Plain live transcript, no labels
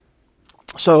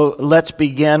So let's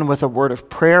begin with a word of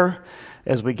prayer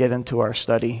as we get into our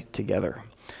study together.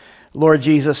 Lord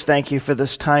Jesus, thank you for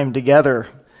this time together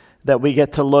that we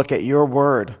get to look at your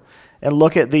word and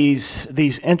look at these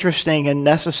interesting and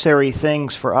necessary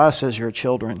things for us as your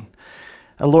children.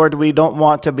 And Lord, we don't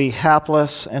want to be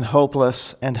hapless and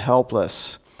hopeless and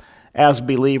helpless as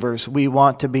believers. We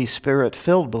want to be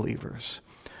spirit-filled believers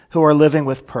who are living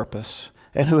with purpose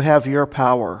and who have your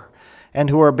power and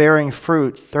who are bearing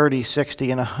fruit 30,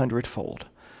 60, and 100-fold.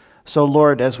 So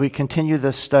Lord, as we continue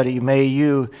this study, may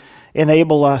you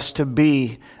enable us to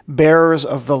be bearers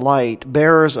of the light,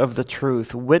 bearers of the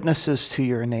truth, witnesses to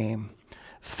your name,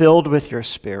 filled with your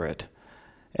Spirit,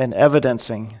 and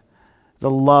evidencing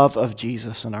the love of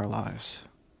Jesus in our lives.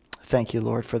 Thank you,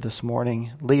 Lord, for this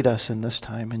morning. Lead us in this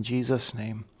time. In Jesus'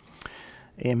 name,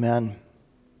 amen.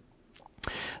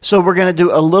 So we're going to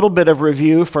do a little bit of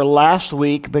review for last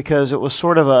week because it was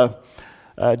sort of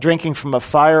a drinking from a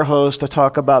fire hose to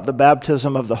talk about the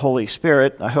baptism of the Holy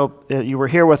Spirit. I hope that you were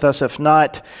here with us. If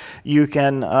not, you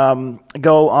can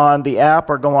go on the app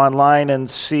or go online and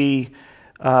see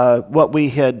what we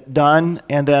had done.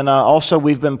 And then also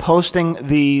we've been posting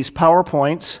these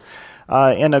PowerPoints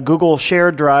in a Google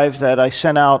shared drive that I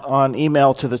sent out on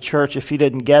email to the church. If you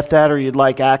didn't get that or you'd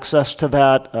like access to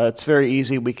that, it's very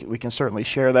easy. We can certainly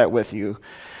share that with you.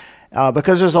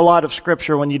 Because there's a lot of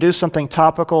scripture. When you do something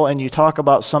topical and you talk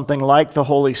about something like the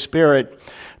Holy Spirit,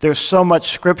 there's so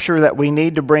much scripture that we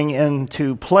need to bring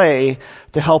into play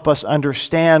to help us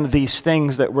understand these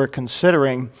things that we're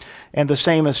considering. And the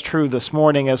same is true this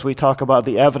morning as we talk about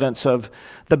the evidence of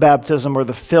the baptism or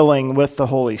the filling with the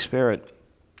Holy Spirit.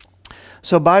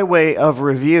 So by way of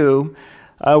review,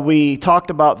 we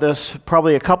talked about this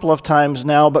probably a couple of times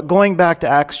now, but going back to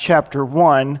Acts chapter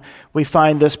 1, we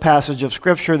find this passage of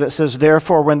Scripture that says,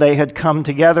 "Therefore, when they had come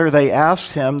together, they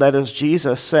asked him," that is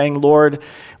Jesus, saying, "Lord,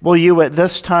 will you at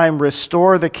this time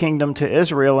restore the kingdom to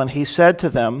Israel?" And he said to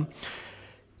them,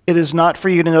 "It is not for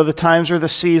you to know the times or the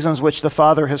seasons which the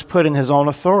Father has put in his own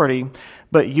authority,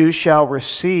 but you shall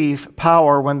receive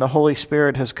power when the Holy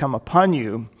Spirit has come upon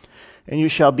you, and you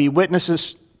shall be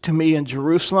witnesses to me in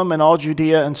Jerusalem and all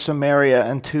Judea and Samaria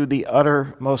and to the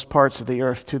uttermost parts of the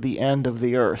earth, to the end of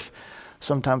the earth."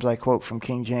 Sometimes I quote from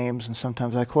King James and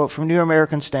sometimes I quote from New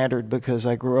American Standard because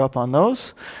I grew up on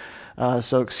those.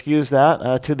 So excuse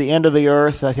that. To the end of the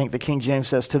earth, I think the King James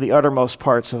says to the uttermost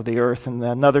parts of the earth, and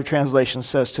another translation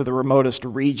says to the remotest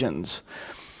regions.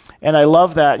 And I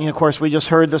love that. And of course, we just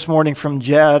heard this morning from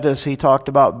Jed as he talked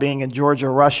about being in Georgia,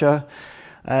 Russia.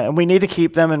 And we need to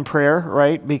keep them in prayer,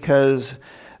 right? Because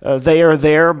they are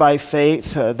there by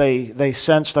faith. They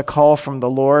sense the call from the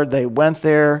Lord. They went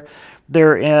there.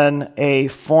 They're in a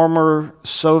former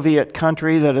Soviet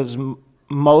country that is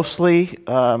mostly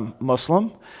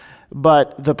Muslim,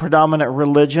 but the predominant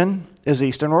religion is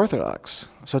Eastern Orthodox.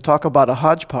 So talk about a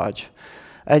hodgepodge.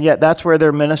 And yet that's where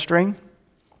they're ministering.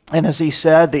 And as he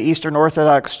said, the Eastern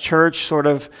Orthodox Church sort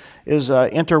of is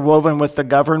interwoven with the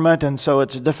government, and so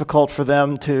it's difficult for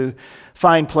them to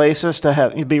find places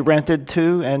to be rented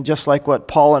to, and just like what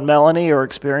Paul and Melanie are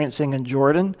experiencing in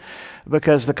Jordan,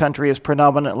 because the country is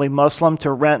predominantly Muslim,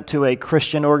 to rent to a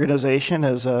Christian organization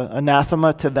is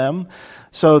anathema to them.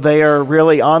 So they are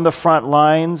really on the front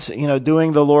lines,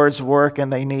 doing the Lord's work,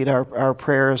 and they need our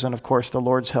prayers and, of course, the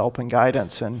Lord's help and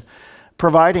guidance and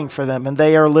providing for them. And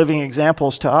they are living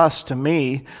examples to us, to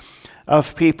me,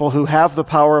 of people who have the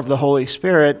power of the Holy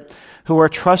Spirit, who are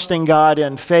trusting God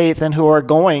in faith and who are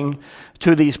going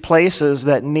to these places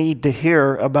that need to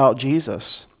hear about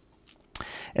Jesus.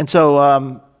 And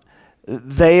so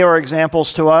they are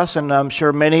examples to us, and I'm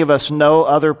sure many of us know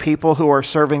other people who are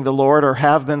serving the Lord or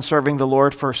have been serving the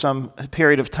Lord for some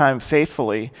period of time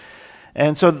faithfully.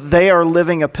 And so they are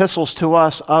living epistles to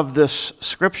us of this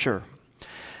scripture.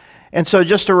 And so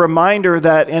just a reminder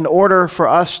that in order for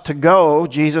us to go,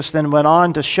 Jesus then went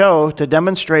on to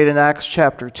demonstrate in Acts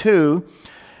chapter 2,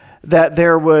 that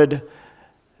there would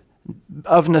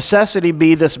of necessity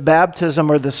be this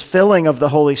baptism or this filling of the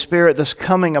Holy Spirit, this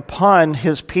coming upon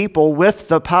his people with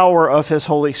the power of his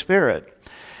Holy Spirit.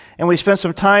 And we spent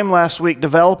some time last week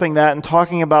developing that and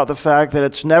talking about the fact that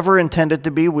it's never intended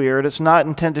to be weird. It's not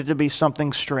intended to be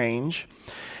something strange.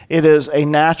 It is a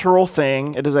natural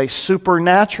thing. It is a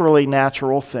supernaturally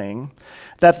natural thing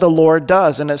that the Lord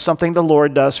does, and it's something the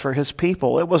Lord does for his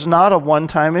people. It was not a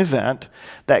one-time event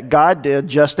that God did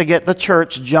just to get the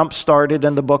church jump-started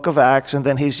in the book of Acts, and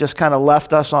then he's just kind of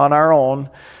left us on our own,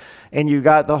 and you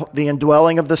got the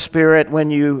indwelling of the Spirit when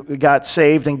you got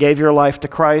saved and gave your life to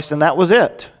Christ, and that was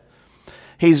it.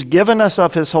 He's given us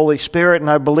of his Holy Spirit, and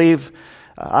I believe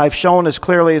I've shown as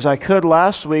clearly as I could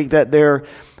last week that there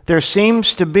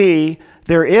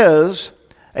there is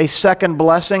a second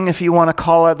blessing, if you want to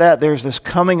call it that. There's this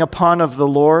coming upon of the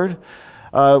Lord,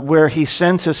 where he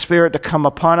sends his Spirit to come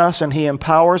upon us, and he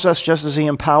empowers us just as he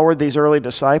empowered these early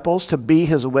disciples to be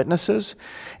his witnesses.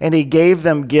 And he gave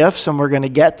them gifts, and we're going to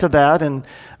get to that in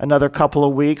another couple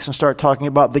of weeks and start talking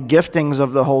about the giftings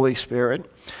of the Holy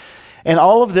Spirit. And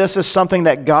all of this is something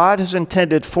that God has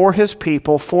intended for his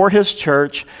people, for his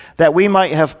church, that we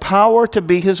might have power to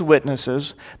be his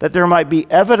witnesses, that there might be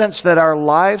evidence that our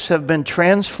lives have been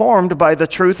transformed by the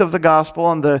truth of the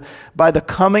gospel and by the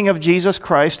coming of Jesus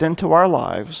Christ into our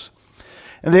lives,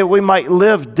 and that we might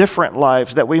live different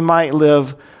lives, that we might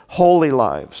live holy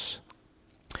lives.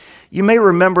 You may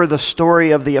remember the story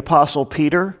of the Apostle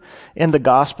Peter in the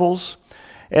Gospels.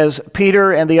 As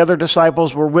Peter and the other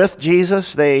disciples were with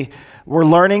Jesus, they were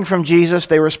learning from Jesus,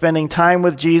 they were spending time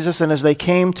with Jesus, and as they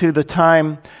came to the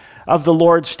time of the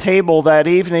Lord's table that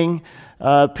evening,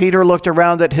 Peter looked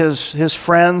around at his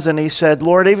friends and he said,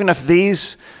 "Lord, even if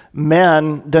these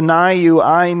men deny you,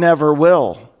 I never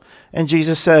will." And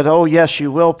Jesus said, "Oh, yes,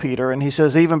 you will, Peter." And he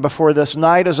says, "Even before this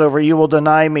night is over, you will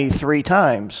deny me 3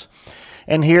 times.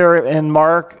 And here in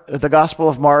Mark, the Gospel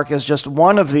of Mark is just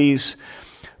one of these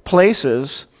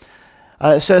places.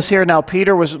 It says here, now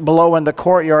Peter was below in the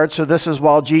courtyard, so this is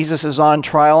while Jesus is on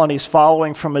trial and he's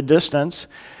following from a distance.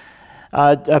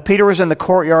 Peter was in the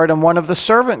courtyard, and one of the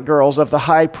servant girls of the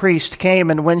high priest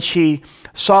came, and when she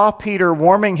saw Peter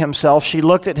warming himself, she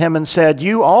looked at him and said,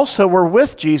 "You also were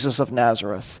with Jesus of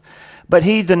Nazareth." But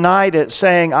he denied it,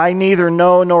 saying, "I neither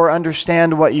know nor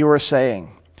understand what you are saying."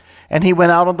 And he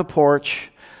went out on the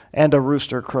porch, and a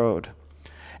rooster crowed.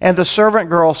 And the servant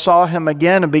girl saw him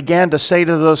again and began to say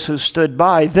to those who stood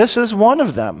by, "This is one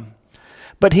of them."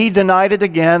 But he denied it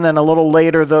again, and a little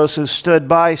later those who stood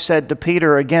by said to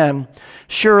Peter again,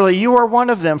 "Surely you are one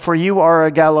of them, for you are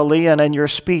a Galilean, and your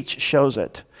speech shows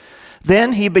it."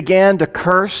 Then he began to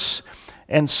curse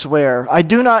and swear, "I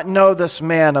do not know this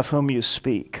man of whom you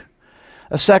speak."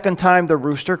 A second time the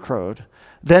rooster crowed.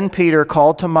 Then Peter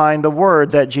called to mind the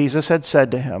word that Jesus had said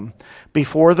to him,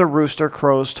 "Before the rooster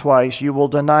crows twice, you will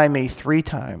deny me 3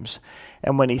 times."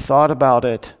 And when he thought about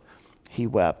it, he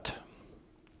wept.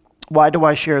 Why do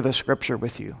I share this scripture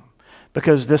with you?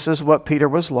 Because this is what Peter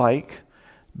was like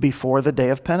before the day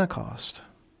of Pentecost.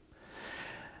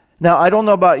 Now, I don't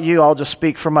know about you, I'll just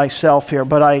speak for myself here,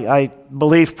 but I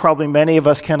believe probably many of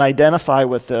us can identify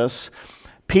with this.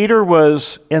 Peter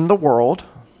was in the world.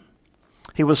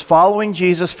 He was following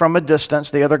Jesus from a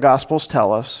distance, the other Gospels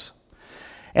tell us,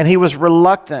 and he was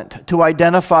reluctant to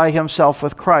identify himself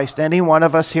with Christ. Any one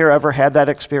of us here ever had that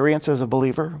experience as a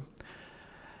believer?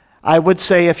 I would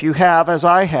say, if you have, as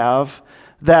I have,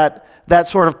 that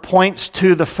sort of points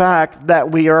to the fact that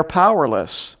we are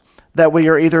powerless, that we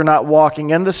are either not walking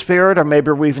in the Spirit, or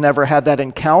maybe we've never had that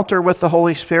encounter with the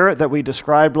Holy Spirit that we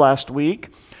described last week.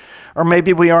 Or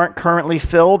maybe we aren't currently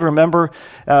filled. Remember,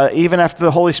 even after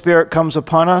the Holy Spirit comes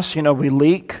upon us, we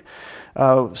leak.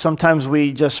 Sometimes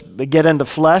we just get in the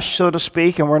flesh, so to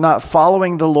speak, and we're not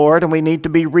following the Lord, and we need to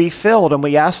be refilled. And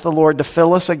we ask the Lord to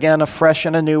fill us again afresh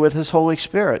and anew with his Holy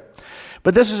Spirit.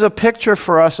 But this is a picture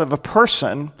for us of a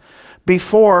person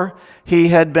before he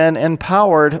had been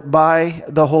empowered by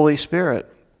the Holy Spirit.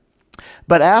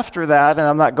 But after that, and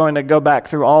I'm not going to go back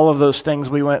through all of those things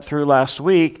we went through last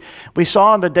week, we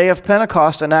saw on the day of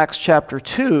Pentecost in Acts chapter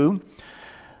 2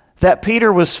 that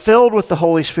Peter was filled with the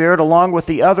Holy Spirit along with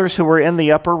the others who were in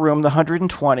the upper room, the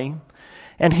 120.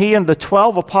 And he and the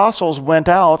 12 apostles went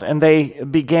out and they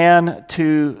began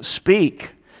to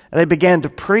speak. And they began to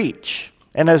preach.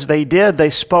 And as they did, they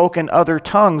spoke in other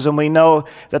tongues. And we know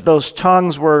that those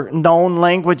tongues were known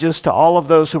languages to all of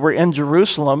those who were in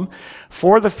Jerusalem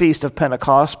for the Feast of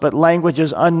Pentecost, but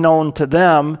languages unknown to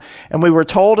them. And we were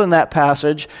told in that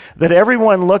passage that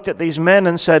everyone looked at these men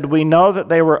and said, "We know that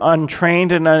they were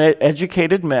untrained and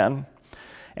uneducated men."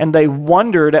 And they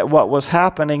wondered at what was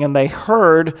happening, and they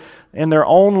heard in their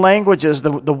own languages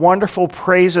the wonderful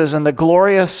praises and the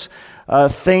glorious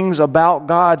things about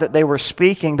God that they were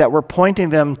speaking that were pointing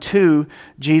them to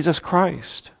Jesus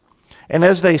Christ. And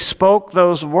as they spoke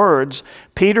those words,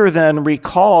 Peter then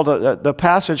recalled the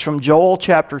passage from Joel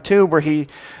chapter 2 where he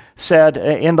said,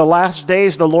 "In the last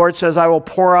days the Lord says, I will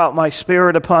pour out my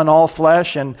Spirit upon all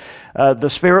flesh, and the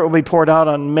Spirit will be poured out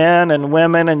on men and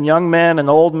women and young men and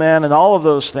old men," and all of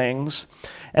those things,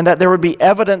 and that there would be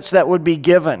evidence that would be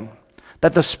given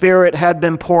that the Spirit had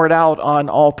been poured out on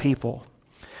all people.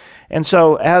 And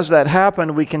so as that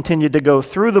happened, we continued to go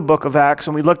through the book of Acts,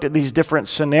 and we looked at these different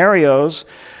scenarios,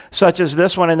 such as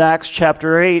this one in Acts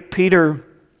chapter 8. Peter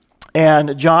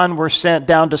and John were sent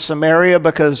down to Samaria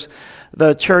because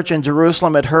the church in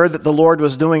Jerusalem had heard that the Lord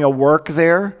was doing a work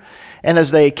there. And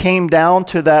as they came down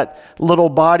to that little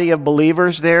body of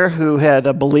believers there who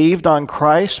had believed on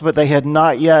Christ, but they had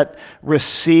not yet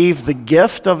received the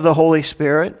gift of the Holy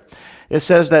Spirit, it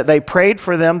says that they prayed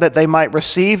for them that they might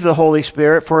receive the Holy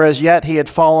Spirit, for as yet he had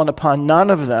fallen upon none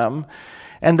of them,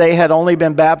 and they had only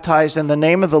been baptized in the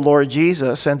name of the Lord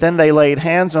Jesus. And then they laid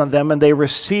hands on them, and they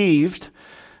received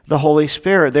the Holy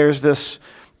Spirit. There's this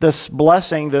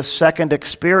blessing, this second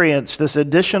experience, this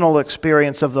additional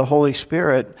experience of the Holy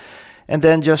Spirit. And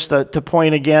then just to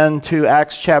point again to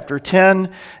Acts chapter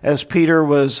 10, as Peter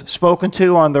was spoken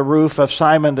to on the roof of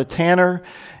Simon the tanner,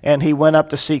 and he went up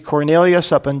to see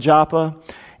Cornelius up in Joppa.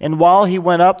 And while he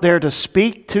went up there to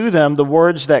speak to them the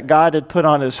words that God had put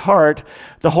on his heart,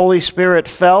 the Holy Spirit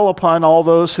fell upon all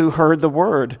those who heard the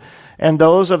word. And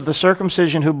those of the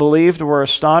circumcision who believed were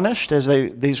astonished, as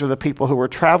these were the people who were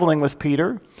traveling with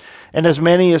Peter. And as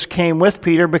many as came with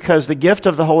Peter, because the gift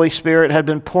of the Holy Spirit had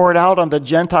been poured out on the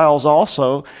Gentiles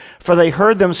also, for they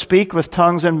heard them speak with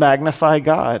tongues and magnify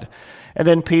God. And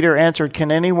then Peter answered,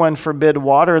 "Can anyone forbid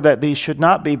water that these should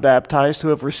not be baptized who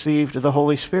have received the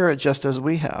Holy Spirit just as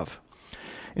we have?"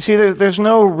 You see, there's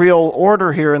no real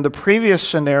order here. In the previous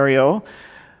scenario,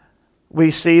 we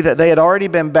see that they had already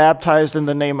been baptized in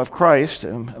the name of Christ.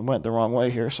 I went the wrong way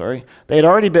here, sorry. They had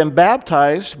already been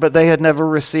baptized, but they had never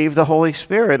received the Holy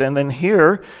Spirit. And then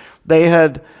here, they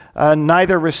had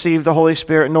neither received the Holy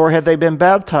Spirit nor had they been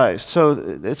baptized.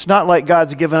 So it's not like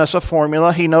God's given us a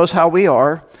formula. He knows how we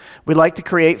are. We like to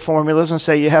create formulas and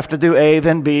say you have to do A,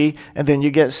 then B, and then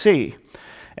you get C.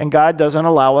 And God doesn't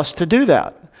allow us to do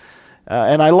that.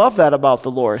 And I love that about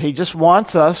the Lord. He just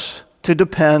wants us to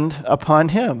depend upon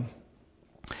Him.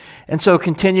 And so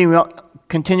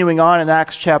continuing on in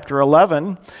Acts chapter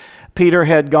 11, Peter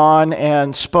had gone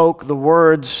and spoke the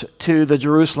words to the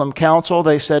Jerusalem council.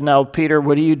 They said, "Now, Peter,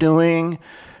 what are you doing?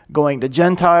 Going to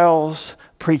Gentiles,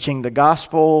 preaching the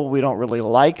gospel? We don't really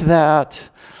like that."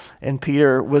 And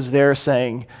Peter was there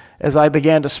saying, "As I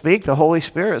began to speak, the Holy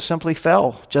Spirit simply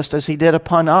fell, just as He did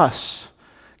upon us.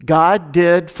 God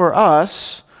did for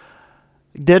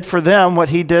them what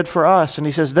He did for us." And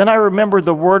he says, "Then I remembered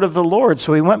the word of the Lord."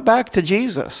 So he went back to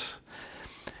Jesus.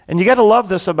 And you got to love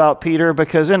this about Peter,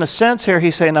 because in a sense here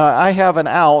he's saying, "Now I have an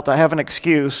out, I have an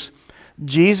excuse.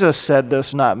 Jesus said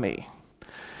this, not me."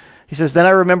 He says, "Then I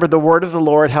remembered the word of the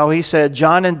Lord, how He said,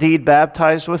 'John indeed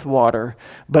baptized with water,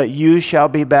 but you shall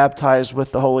be baptized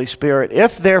with the Holy Spirit.'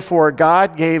 If therefore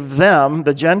God gave them,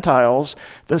 the Gentiles,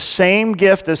 the same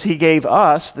gift as He gave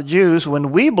us, the Jews,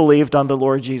 when we believed on the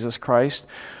Lord Jesus Christ,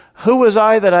 who was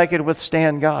I that I could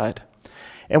withstand God?"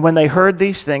 And when they heard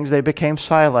these things, they became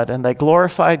silent, and they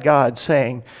glorified God,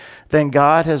 saying, "Then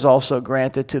God has also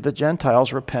granted to the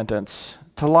Gentiles repentance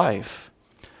to life."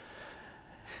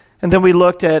 And then we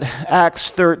looked at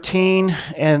Acts 13,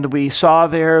 and we saw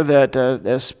there that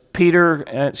as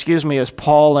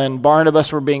Paul and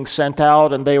Barnabas were being sent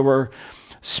out, and they were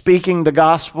speaking the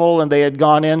gospel, and they had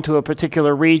gone into a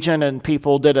particular region, and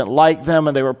people didn't like them,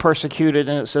 and they were persecuted,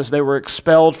 and it says they were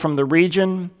expelled from the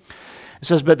region. It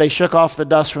says, "But they shook off the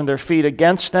dust from their feet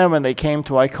against them, and they came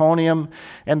to Iconium,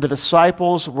 and the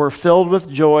disciples were filled with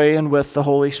joy and with the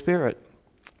Holy Spirit."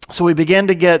 So we begin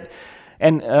to get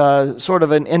sort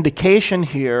of an indication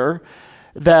here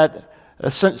that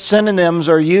synonyms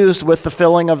are used with the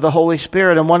filling of the Holy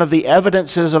Spirit, and one of the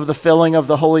evidences of the filling of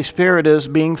the Holy Spirit is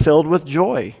being filled with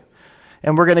joy.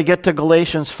 And we're going to get to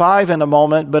Galatians 5 in a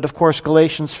moment, but of course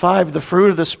Galatians 5, the fruit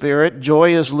of the Spirit,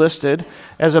 joy is listed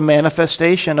as a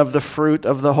manifestation of the fruit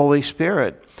of the Holy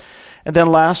Spirit. And then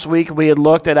last week we had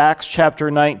looked at Acts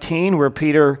chapter 19 where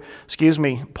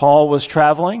Paul was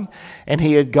traveling, and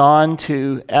he had gone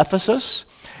to Ephesus.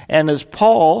 And as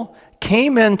Paul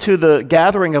came into the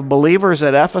gathering of believers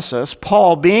at Ephesus,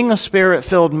 Paul, being a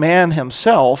Spirit-filled man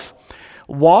himself,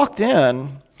 walked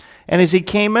in, and as he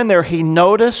came in there, he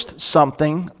noticed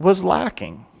something was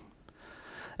lacking.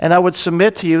 And I would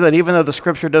submit to you that even though the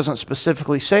Scripture doesn't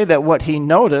specifically say that, what he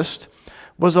noticed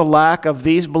was a lack of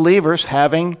these believers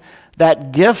having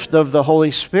that gift of the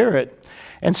Holy Spirit.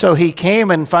 And so he came,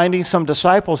 and finding some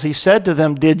disciples, he said to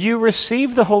them, "Did you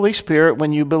receive the Holy Spirit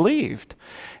when you believed?"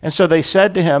 And so they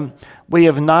said to him, "We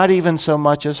have not even so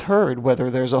much as heard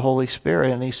whether there's a Holy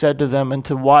Spirit." And he said to them,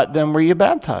 "Into what then were you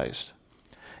baptized?"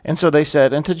 And so they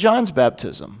said, "Into John's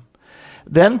baptism."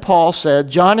 Then Paul said,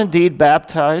 "John indeed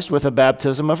baptized with a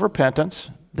baptism of repentance."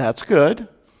 That's good.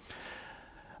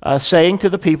 Saying to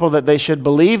the people that they should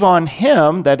believe on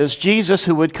him, that is Jesus,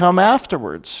 who would come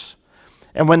afterwards.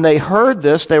 And when they heard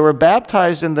this, they were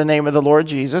baptized in the name of the Lord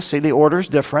Jesus. See, the order's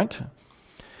different.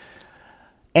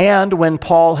 And when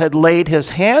Paul had laid his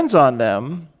hands on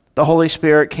them, the Holy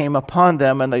Spirit came upon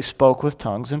them, and they spoke with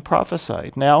tongues and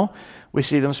prophesied. Now we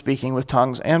see them speaking with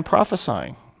tongues and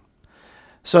prophesying.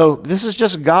 So this is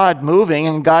just God moving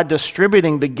and God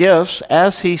distributing the gifts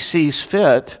as he sees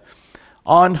fit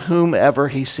on whomever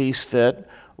he sees fit,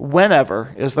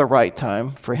 whenever is the right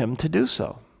time for him to do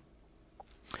so.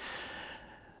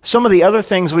 Some of the other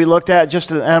things we looked at,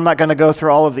 and I'm not going to go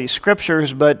through all of these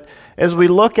scriptures, but as we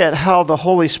look at how the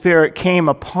Holy Spirit came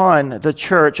upon the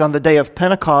church on the day of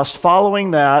Pentecost,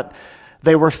 following that,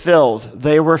 they were filled,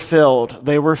 they were filled,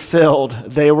 they were filled,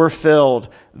 they were filled,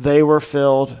 they were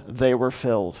filled, they were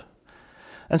filled.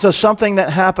 And so something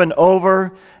that happened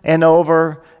over and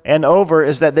over and over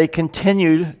is that they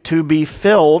continued to be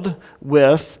filled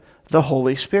with the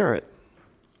Holy Spirit.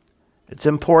 It's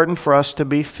important for us to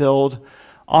be filled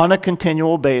on a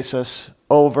continual basis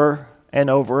over and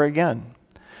over again.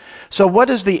 So what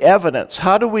is the evidence?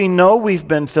 How do we know we've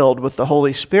been filled with the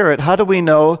Holy Spirit? How do we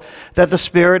know that the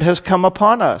Spirit has come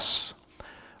upon us?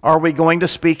 Are we going to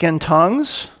speak in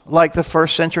tongues like the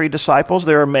first century disciples?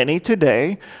 There are many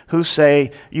today who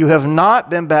say you have not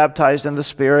been baptized in the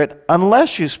Spirit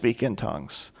unless you speak in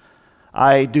tongues.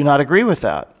 I do not agree with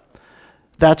that.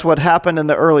 That's what happened in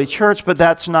the early church, but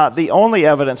that's not the only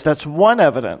evidence. That's one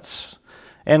evidence.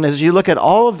 And as you look at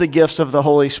all of the gifts of the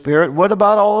Holy Spirit, what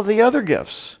about all of the other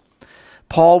gifts?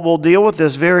 Paul will deal with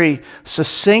this very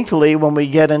succinctly when we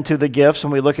get into the gifts,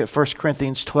 and we look at 1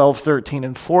 Corinthians 12, 13,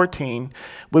 and 14.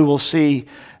 We will see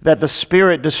that the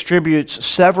Spirit distributes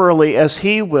severally as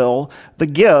he will the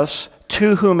gifts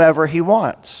to whomever he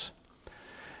wants.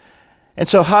 And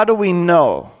so how do we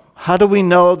know? How do we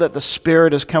know that the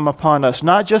Spirit has come upon us?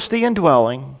 Not just the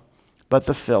indwelling, but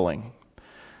the filling.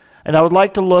 And I would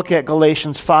like to look at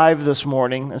Galatians 5 this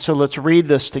morning, and so let's read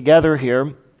this together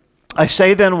here. I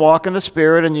say then, walk in the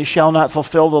Spirit, and you shall not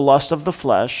fulfill the lust of the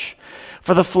flesh.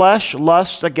 For the flesh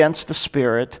lusts against the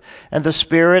Spirit, and the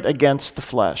Spirit against the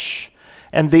flesh.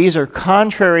 And these are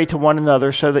contrary to one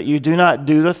another, so that you do not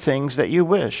do the things that you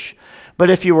wish. But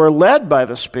if you are led by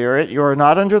the Spirit, you are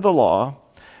not under the law.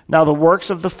 Now the works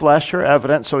of the flesh are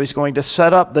evident, so he's going to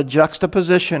set up the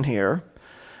juxtaposition here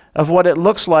of what it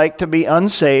looks like to be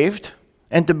unsaved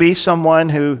and to be someone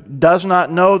who does not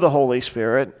know the Holy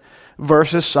Spirit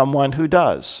versus someone who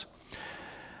does.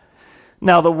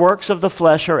 Now the works of the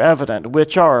flesh are evident,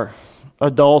 which are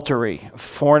adultery,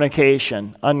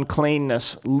 fornication,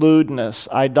 uncleanness, lewdness,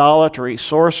 idolatry,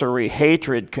 sorcery,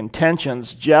 hatred,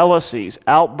 contentions, jealousies,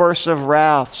 outbursts of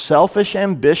wrath, selfish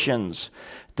ambitions,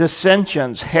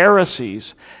 dissensions,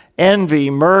 heresies, envy,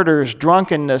 murders,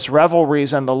 drunkenness,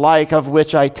 revelries, and the like, of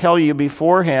which I tell you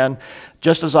beforehand,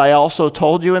 just as I also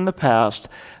told you in the past,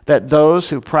 that those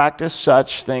who practice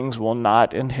such things will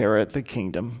not inherit the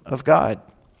kingdom of God.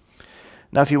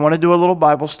 Now, if you want to do a little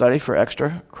Bible study for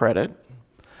extra credit,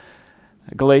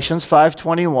 Galatians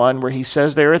 5:21, where he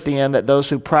says there at the end that those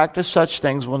who practice such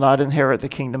things will not inherit the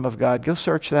kingdom of God, go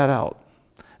search that out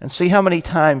and see how many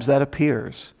times that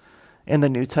appears in the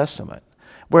New Testament,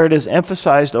 where it is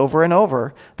emphasized over and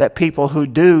over that people who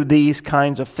do these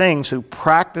kinds of things, who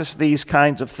practice these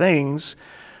kinds of things,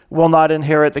 will not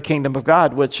inherit the kingdom of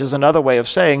God, which is another way of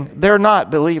saying they're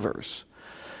not believers.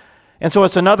 And so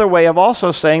it's another way of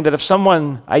also saying that if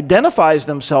someone identifies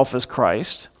themselves as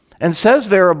Christ and says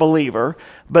they're a believer,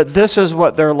 but this is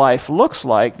what their life looks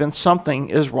like, then something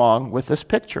is wrong with this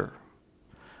picture.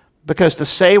 Because to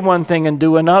say one thing and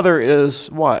do another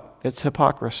is what? It's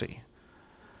hypocrisy.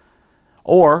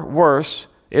 Or worse,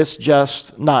 it's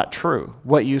just not true.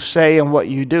 What you say and what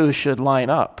you do should line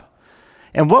up.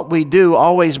 And what we do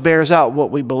always bears out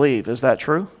what we believe. Is that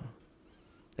true?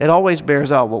 It always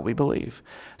bears out what we believe.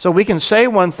 So we can say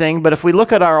one thing, but if we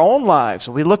look at our own lives,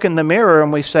 we look in the mirror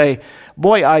and we say,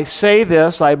 boy, I say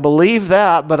this, I believe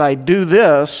that, but I do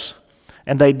this,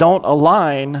 and they don't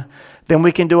align, then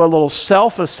we can do a little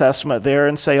self-assessment there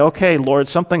and say, okay, Lord,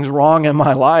 something's wrong in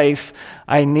my life.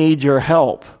 I need your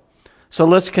help. So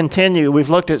let's continue. We've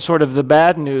looked at sort of the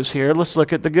bad news here. Let's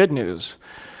look at the good news.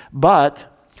 But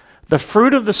the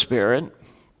fruit of the Spirit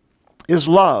is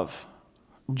love,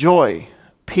 joy,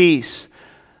 peace,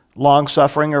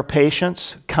 long-suffering or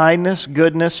patience, kindness,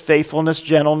 goodness, faithfulness,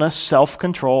 gentleness,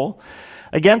 self-control.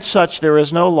 Against such there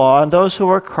is no law, and those who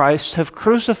are Christ's have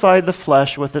crucified the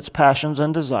flesh with its passions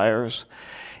and desires.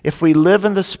 If we live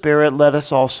in the Spirit, let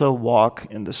us also walk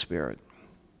in the Spirit.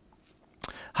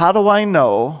 How do I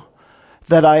know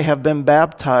that I have been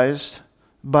baptized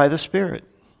by the Spirit?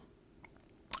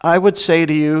 I would say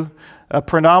to you, a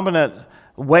predominant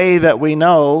way that we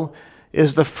know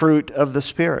is the fruit of the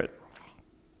Spirit.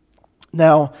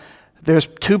 Now, There's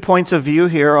 2 points of view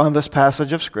here on this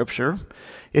passage of Scripture.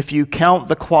 If you count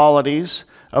the qualities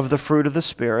of the fruit of the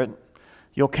Spirit,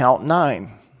 you'll count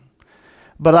 9.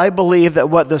 But I believe that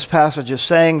what this passage is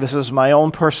saying, this is my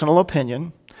own personal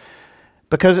opinion,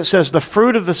 because it says the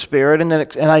fruit of the Spirit,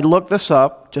 and I looked this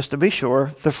up just to be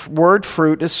sure, the word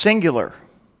fruit is singular,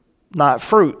 not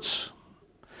fruits.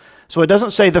 So it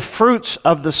doesn't say the fruits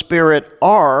of the Spirit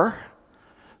are.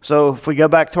 So if we go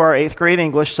back to our 8th grade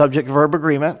English subject-verb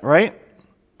agreement, right?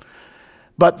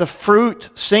 But the fruit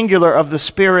singular of the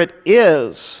Spirit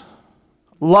is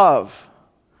love.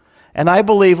 And I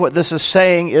believe what this is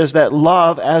saying is that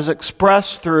love as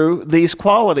expressed through these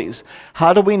qualities.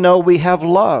 How do we know we have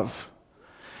love?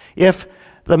 If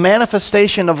the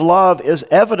manifestation of love is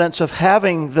evidence of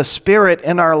having the Spirit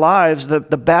in our lives, the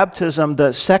baptism,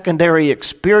 the secondary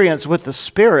experience with the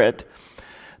Spirit,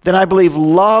 then I believe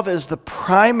love is the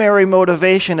primary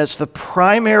motivation, it's the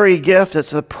primary gift,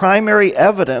 it's the primary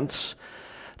evidence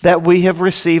that we have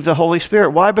received the Holy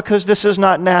Spirit. Why? Because this is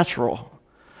not natural.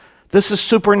 This is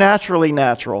supernaturally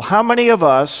natural. How many of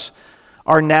us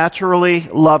are naturally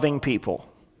loving people?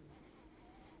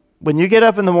 When you get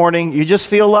up in the morning, you just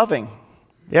feel loving.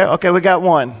 Yeah, okay, we got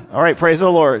one. All right, praise the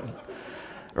Lord.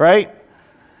 Right?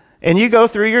 And you go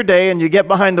through your day and you get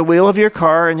behind the wheel of your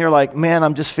car and you're like, man,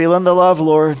 I'm just feeling the love,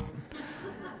 Lord.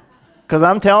 Because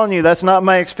I'm telling you, that's not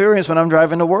my experience when I'm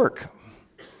driving to work.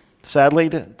 Sadly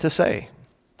to say.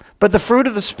 But the fruit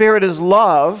of the Spirit is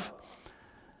love.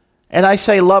 And I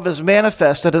say love is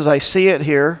manifested as I see it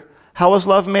here. How is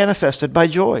love manifested? By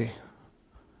joy,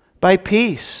 by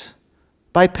peace,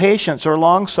 by patience or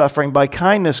long-suffering, by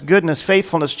kindness, goodness,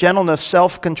 faithfulness, gentleness,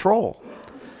 self-control.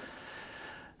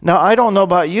 Now, I don't know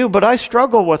about you, but I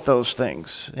struggle with those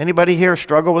things. Anybody here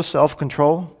struggle with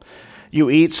self-control? You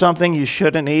eat something you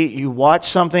shouldn't eat. You watch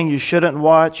something you shouldn't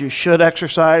watch. You should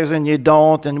exercise and you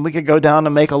don't. And we could go down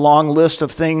and make a long list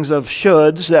of things of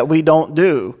shoulds that we don't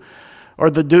do, or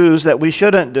the do's that we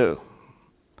shouldn't do.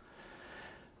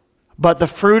 But the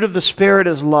fruit of the Spirit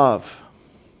is love.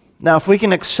 Now, if we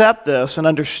can accept this and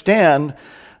understand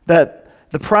that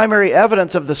the primary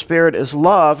evidence of the Spirit is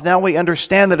love, now we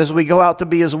understand that as we go out to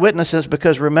be His witnesses,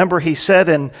 because remember He said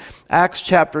in Acts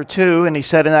chapter 2, and He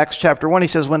said in Acts chapter 1, He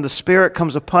says, when the Spirit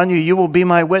comes upon you, you will be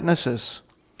my witnesses.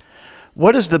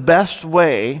 What is the best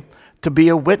way to be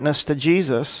a witness to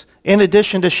Jesus in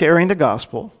addition to sharing the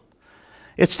gospel?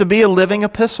 It's to be a living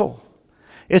epistle.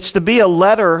 It's to be a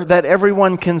letter that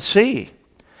everyone can see.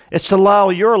 It's to allow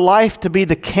your life to be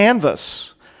the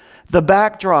canvas, the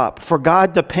backdrop for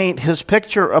God to paint His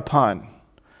picture upon.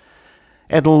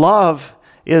 And love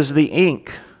is the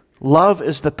ink. Love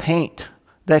is the paint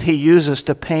that He uses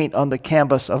to paint on the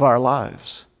canvas of our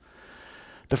lives.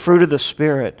 The fruit of the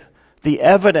Spirit, the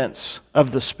evidence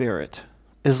of the Spirit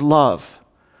is love.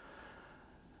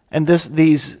 And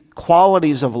these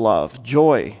qualities of love,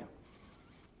 joy.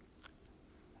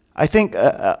 I think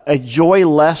a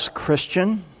joyless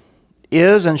Christian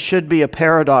is and should be a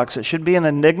paradox. It should be an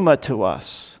enigma to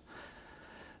us.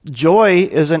 Joy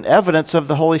is an evidence of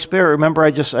the Holy Spirit. Remember,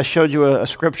 I showed you a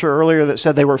scripture earlier that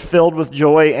said they were filled with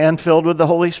joy and filled with the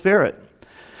Holy Spirit.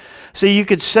 So you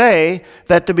could say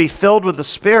that to be filled with the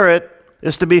Spirit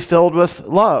is to be filled with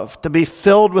love. To be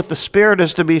filled with the Spirit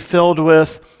is to be filled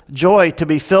with joy. To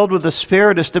be filled with the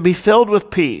Spirit is to be filled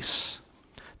with peace.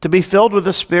 To be filled with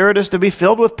the Spirit is to be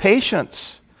filled with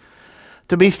patience.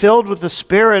 To be filled with the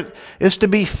Spirit is to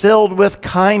be filled with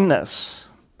kindness.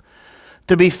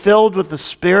 To be filled with the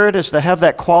Spirit is to have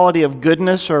that quality of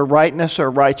goodness or rightness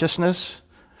or righteousness.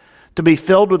 To be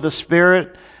filled with the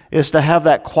Spirit is to have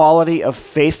that quality of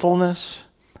faithfulness.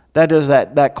 That is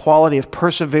that quality of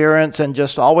perseverance and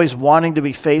just always wanting to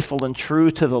be faithful and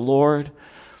true to the Lord.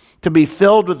 To be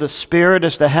filled with the Spirit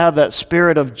is to have that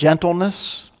spirit of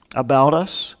gentleness about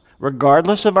us,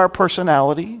 regardless of our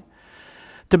personality.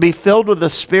 To be filled with the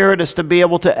Spirit is to be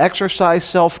able to exercise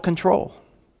self-control.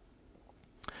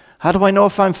 How do I know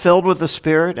if I'm filled with the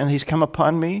Spirit and He's come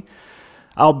upon me?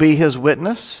 I'll be His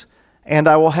witness, and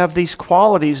I will have these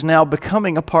qualities now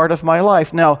becoming a part of my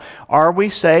life. Now, are we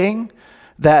saying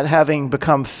that having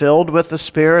become filled with the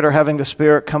Spirit or having the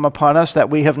Spirit come upon us, that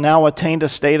we have now attained a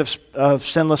state of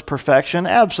sinless perfection?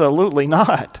 Absolutely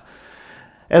not.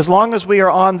 As long as we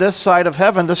are on this side of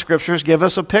heaven, the Scriptures give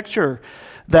us a picture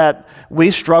that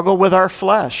we struggle with our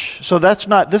flesh. So this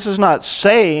is not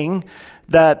saying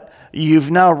that you've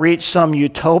now reached some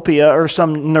utopia or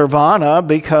some nirvana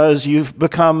because you've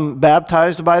become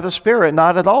baptized by the Spirit.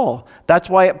 Not at all. That's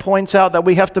why it points out that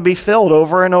we have to be filled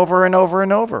over and over and over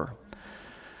and over.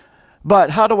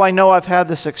 But how do I know I've had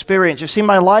this experience? You see,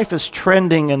 my life is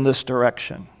trending in this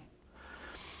direction.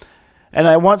 And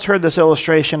I once heard this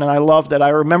illustration, and I loved it. I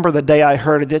remember the day I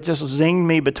heard it. It just zinged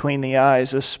me between the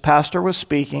eyes. This pastor was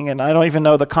speaking, and I don't even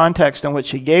know the context in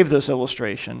which he gave this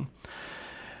illustration.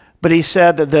 But he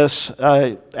said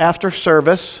that after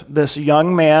service, this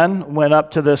young man went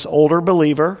up to this older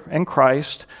believer in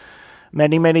Christ,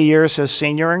 many, many years his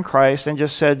senior in Christ, and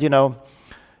just said,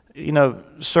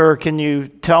 sir, can you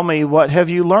tell me what have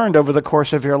you learned over the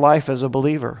course of your life as a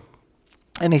believer?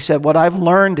 And he said, what I've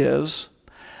learned is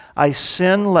I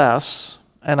sin less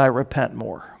and I repent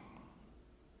more.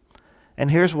 And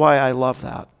here's why I love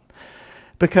that.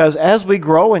 Because as we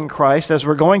grow in Christ, as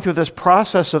we're going through this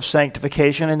process of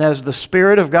sanctification, and as the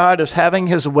Spirit of God is having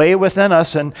His way within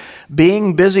us and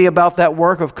being busy about that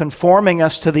work of conforming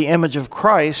us to the image of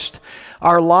Christ,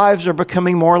 our lives are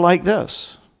becoming more like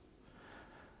this.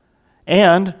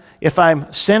 And if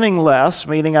I'm sinning less,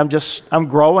 meaning I'm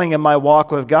growing in my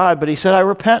walk with God, but he said I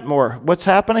repent more. What's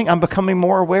happening? I'm becoming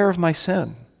more aware of my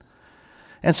sin.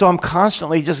 And so I'm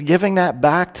constantly just giving that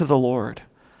back to the Lord.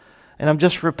 And I'm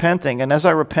just repenting. And as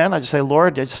I repent, I just say,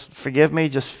 Lord, just forgive me.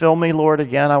 Just fill me, Lord,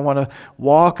 again. I want to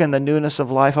walk in the newness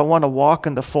of life. I want to walk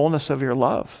in the fullness of your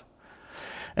love.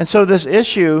 And so this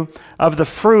issue of the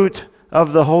fruit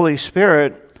of the Holy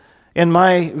Spirit, in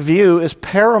my view, is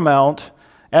paramount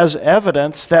as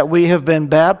evidence that we have been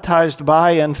baptized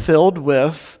by and filled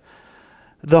with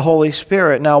the Holy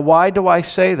Spirit. Now, why do I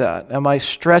say that? Am I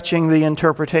stretching the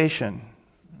interpretation?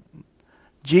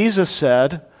 Jesus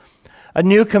said, a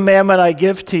new commandment I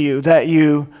give to you, that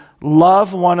you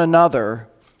love one another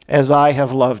as I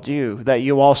have loved you, that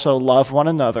you also love one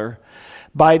another.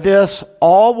 By this,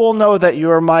 all will know that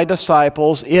you are my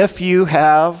disciples if you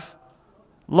have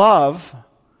love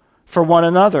for one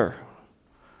another.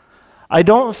 I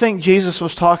don't think Jesus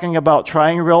was talking about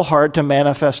trying real hard to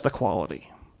manifest the quality.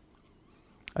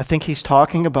 I think he's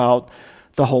talking about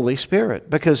the Holy Spirit,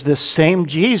 because this same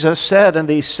Jesus said in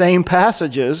these same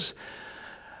passages,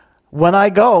 when I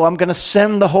go, I'm going to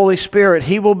send the Holy Spirit.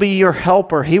 He will be your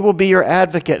helper. He will be your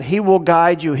advocate. He will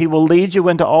guide you. He will lead you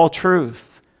into all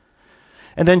truth.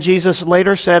 And then Jesus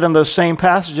later said in those same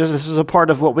passages, this is a part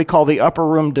of what we call the upper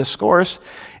room discourse,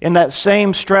 in that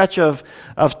same stretch of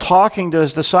talking to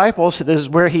his disciples, this is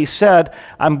where he said,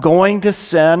 I'm going to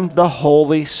send the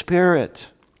Holy Spirit.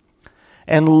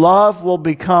 And love will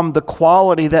become the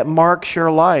quality that marks your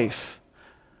life.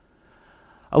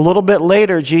 A little bit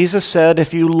later, Jesus said,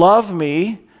 if you love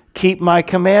me, keep my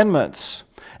commandments.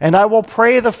 And I will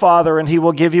pray the Father, and he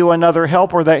will give you another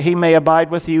helper, that he may abide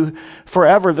with you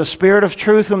forever. The Spirit of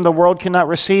truth, whom the world cannot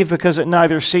receive, because it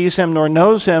neither sees him nor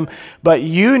knows him. But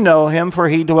you know him, for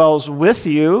he dwells with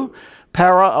you,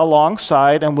 para,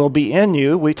 alongside, and will be in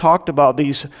you. We talked about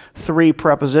these three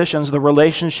prepositions, the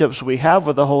relationships we have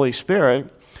with the Holy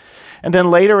Spirit. And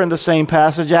then later in the same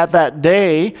passage, at that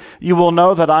day, you will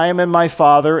know that I am in my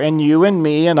Father, and you in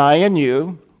me, and I in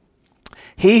you.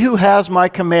 He who has my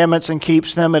commandments and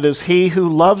keeps them, it is he who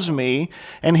loves me,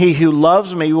 and he who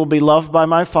loves me will be loved by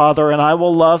my Father, and I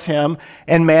will love him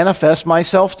and manifest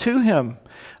myself to him.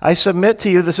 I submit to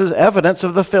you, this is evidence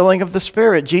of the filling of the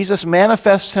Spirit. Jesus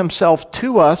manifests himself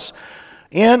to us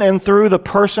in and through the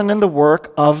person and the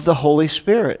work of the Holy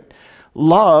Spirit.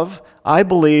 Love, I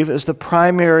believe, is the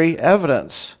primary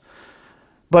evidence.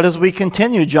 But as we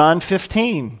continue, John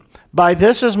 15, by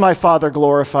this is my Father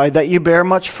glorified, that you bear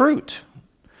much fruit.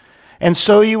 And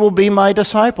so you will be my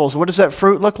disciples. What does that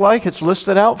fruit look like? It's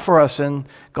listed out for us in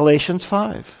Galatians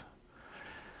 5.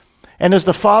 And as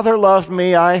the Father loved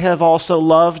me, I have also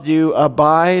loved you.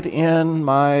 Abide in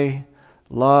my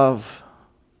love.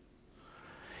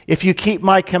 If you keep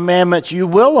my commandments, you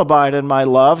will abide in my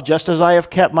love, just as I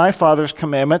have kept my Father's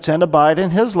commandments and abide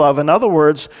in his love. In other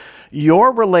words,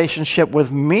 your relationship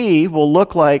with me will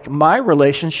look like my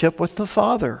relationship with the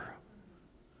Father.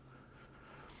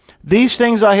 These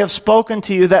things I have spoken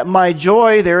to you, that my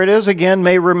joy, there it is again,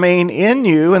 may remain in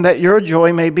you, and that your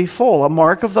joy may be full. A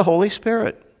mark of the Holy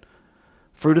Spirit.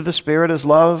 Fruit of the Spirit is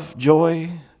love, joy.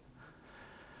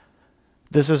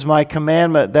 This is my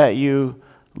commandment, that you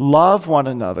love one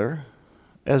another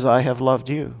as I have loved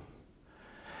you.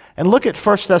 And look at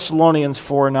 1 Thessalonians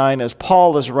 4:9 as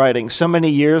Paul is writing so many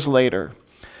years later.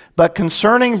 But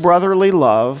concerning brotherly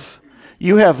love,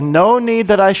 you have no need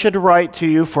that I should write to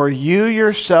you, for you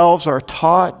yourselves are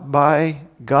taught by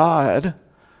God,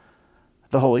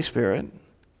 the Holy Spirit,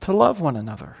 to love one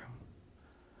another.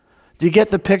 Do you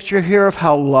get the picture here of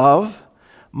how love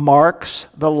marks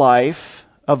the life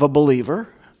of a believer?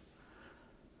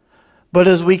 But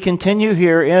as we continue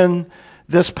here in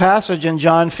this passage in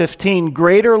John 15,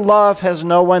 greater love has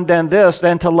no one than this,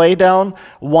 than to lay down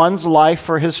one's life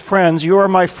for his friends. You are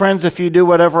my friends if you do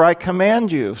whatever I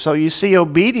command you. So you see,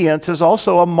 obedience is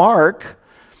also a mark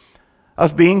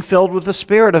of being filled with the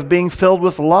Spirit, of being filled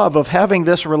with love, of having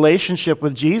this relationship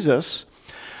with Jesus.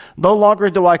 No longer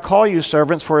do I call you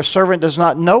servants, for a servant does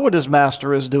not know what his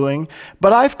master is doing,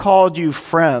 but I've called you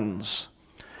friends.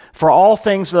 For all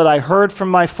things that I heard from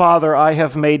my Father I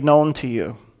have made known to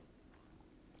you.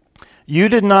 You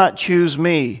did not choose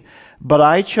me, but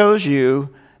I chose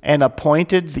you and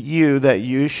appointed you that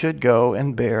you should go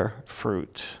and bear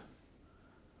fruit.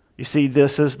 You see,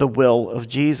 this is the will of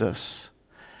Jesus.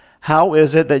 How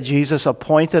is it that Jesus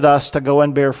appointed us to go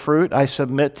and bear fruit? I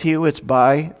submit to you, it's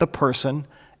by the person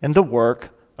and the work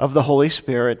of the Holy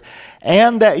Spirit,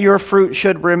 and that your fruit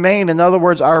should remain. In other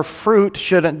words, our fruit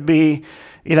shouldn't be,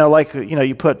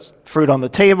 you put fruit on the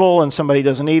table and somebody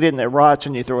doesn't eat it and it rots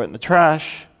and you throw it in the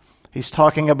trash. He's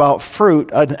talking about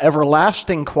fruit, an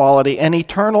everlasting quality, an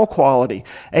eternal quality,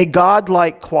 a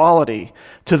God-like quality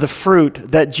to the fruit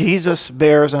that Jesus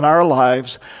bears in our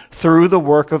lives through the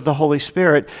work of the Holy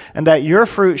Spirit, and that your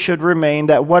fruit should remain,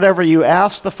 that whatever you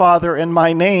ask the Father in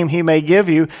my name, he may give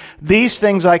you. These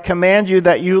things I command you,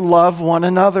 that you love one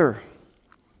another.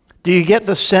 Do you get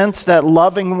the sense that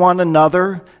loving one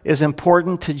another is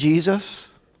important to Jesus?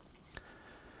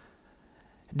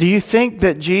 Do you think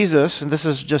that Jesus, and this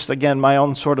is just, again, my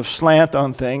own sort of slant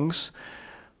on things,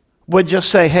 would just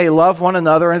say, hey, love one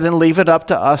another, and then leave it up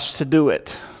to us to do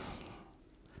it?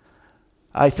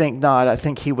 I think not. I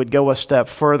think he would go a step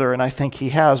further, and I think he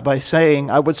has, by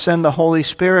saying, I would send the Holy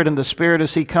Spirit, and the Spirit,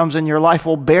 as he comes in your life,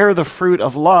 will bear the fruit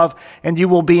of love, and you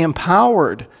will be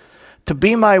empowered to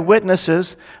be my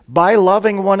witnesses by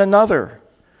loving one another.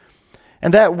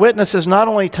 And that witness is not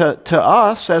only to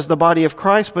us as the body of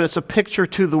Christ, but it's a picture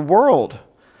to the world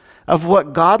of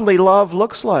what godly love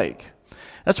looks like.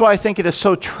 That's why I think it is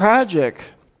so tragic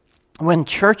when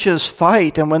churches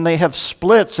fight and when they have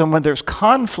splits and when there's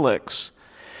conflicts.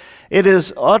 It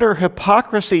is utter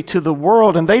hypocrisy to the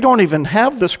world, and they don't even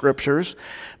have the scriptures,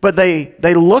 but they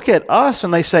look at us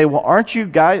and they say, well, aren't you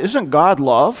guys, isn't God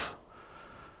love?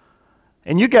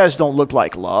 And you guys don't look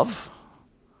like love.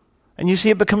 And you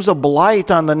see, it becomes a blight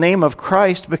on the name of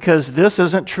Christ because this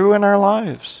isn't true in our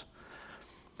lives.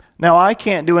 Now, I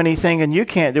can't do anything and you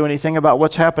can't do anything about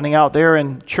what's happening out there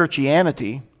in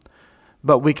churchianity,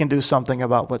 but we can do something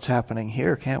about what's happening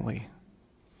here, can't we?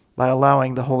 By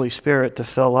allowing the Holy Spirit to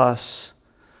fill us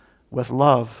with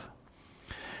love.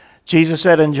 Jesus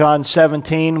said in John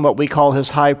 17 what we call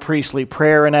his high priestly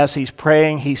prayer, and as he's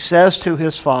praying, he says to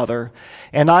his Father,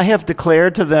 and I have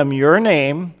declared to them your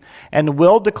name, and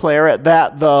will declare it,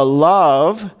 that the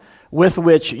love with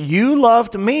which you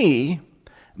loved me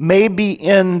may be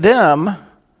in them,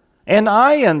 and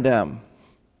I in them.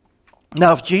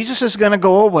 Now, if Jesus is going to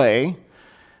go away,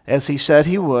 as he said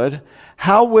he would,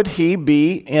 how would he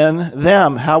be in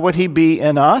them? How would he be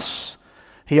in us?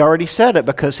 He already said it,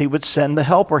 because he would send the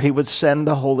Helper. He would send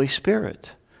the Holy Spirit.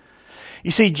 You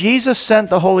see, Jesus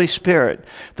sent the Holy Spirit.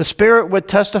 The Spirit would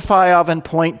testify of and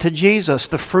point to Jesus.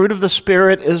 The fruit of the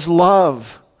Spirit is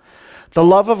love. The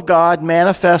love of God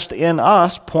manifest in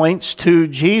us points to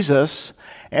Jesus,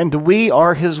 and we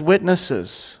are his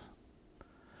witnesses.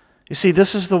 You see,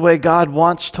 this is the way God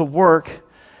wants to work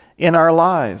in our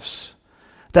lives.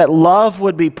 That love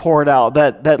would be poured out,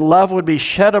 that love would be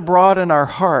shed abroad in our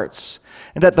hearts,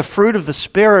 and that the fruit of the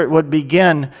Spirit would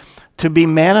begin to be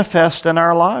manifest in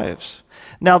our lives.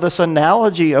 Now, this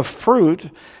analogy of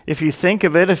fruit, if you think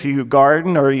of it, if you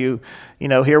garden or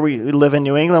here we live in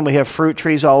New England, we have fruit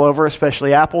trees all over,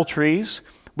 especially apple trees.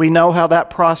 We know how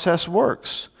that process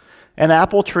works. An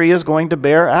apple tree is going to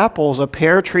bear apples. A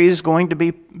pear tree is going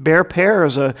to bear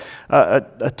pears.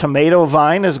 A tomato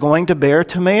vine is going to bear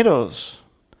tomatoes.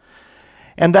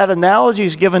 And that analogy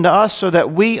is given to us so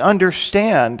that we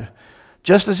understand,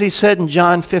 just as he said in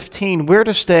John 15, we're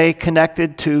to stay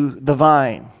connected to the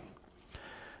vine.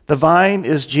 The vine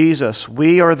is Jesus.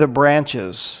 We are the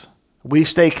branches. We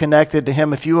stay connected to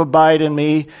him. If you abide in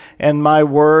me and my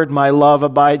word, my love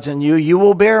abides in you, you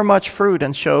will bear much fruit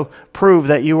and prove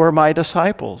that you are my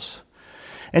disciples.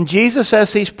 And Jesus,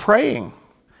 as he's praying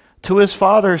to his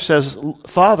Father, says,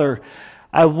 Father,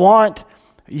 I want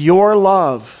your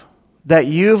love that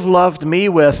you've loved me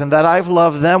with and that I've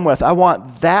loved them with. I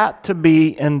want that to be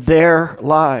in their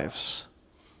lives.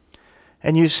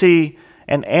 And you see,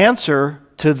 an answer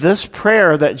to this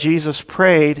prayer that Jesus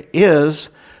prayed is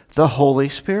the Holy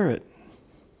Spirit.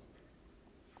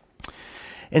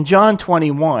 In John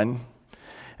 21,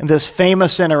 in this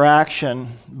famous interaction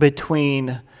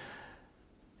between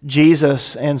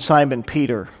Jesus and Simon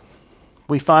Peter.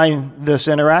 We find this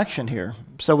interaction here.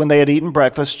 So when they had eaten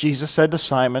breakfast, Jesus said to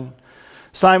Simon,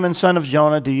 "Simon, son of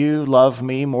Jonah, do you love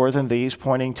me more than these?"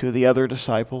 Pointing to the other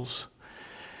disciples.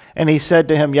 And he said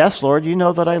to him, "Yes, Lord, you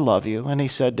know that I love you." And he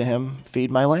said to him,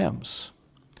 "Feed my lambs."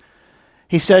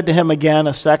 He said to him again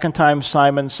a second time,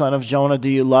 "Simon, son of Jonah, do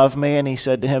you love me?" And he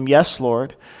said to him, "Yes,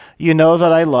 Lord, you know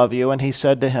that I love you." And he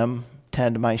said to him,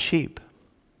 "Tend my sheep."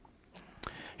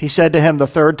 He said to him the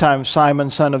third time, "Simon,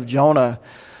 son of Jonah,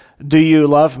 do you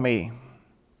love me?"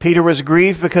 Peter was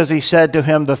grieved because he said to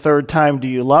him the third time, "Do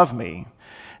you love me?"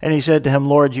 And he said to him,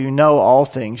 "Lord, you know all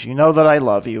things. You know that I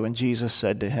love you." And Jesus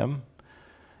said to him,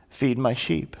 "Feed my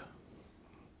sheep."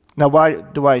 Now, why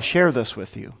do I share this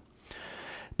with you?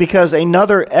 Because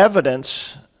another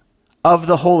evidence of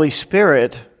the Holy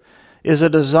Spirit is a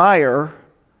desire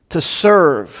to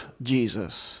serve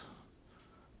Jesus,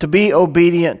 to be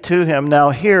obedient to him.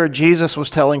 Now here, Jesus was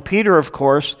telling Peter, of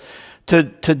course, to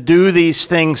do these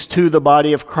things to the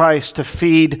body of Christ, to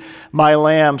feed my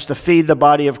lambs, to feed the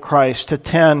body of Christ, to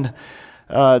tend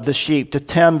the sheep, to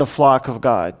tend the flock of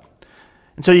God.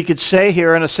 And so you could say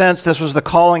here, in a sense, this was the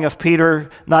calling of Peter,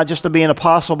 not just to be an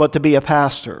apostle, but to be a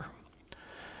pastor.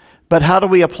 But how do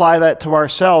we apply that to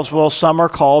ourselves? Well, some are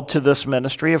called to this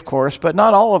ministry, of course, but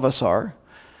not all of us are.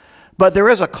 But there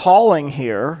is a calling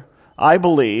here, I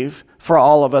believe, for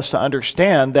all of us to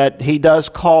understand that he does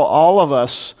call all of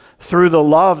us through the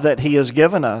love that he has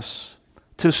given us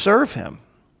to serve him.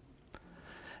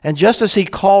 And just as he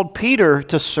called Peter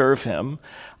to serve him,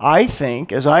 I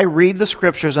think, as I read the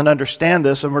scriptures and understand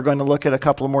this, and we're going to look at a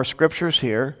couple of more scriptures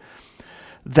here,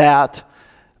 that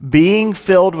being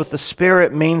filled with the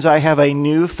Spirit means I have a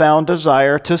newfound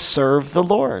desire to serve the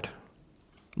Lord.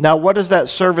 Now, what does that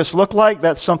service look like?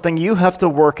 That's something you have to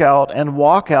work out and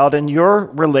walk out in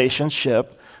your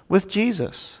relationship with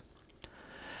Jesus.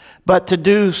 But to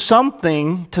do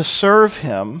something to serve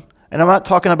him, and I'm not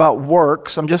talking about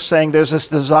works, I'm just saying there's this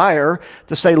desire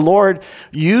to say, "Lord,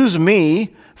 use me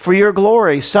for your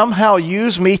glory. Somehow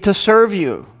use me to serve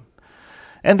you."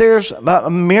 And there's a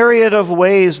myriad of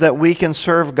ways that we can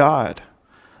serve God.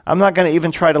 I'm not going to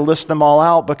even try to list them all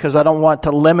out because I don't want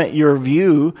to limit your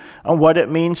view on what it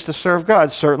means to serve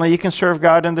God. Certainly you can serve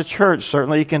God in the church.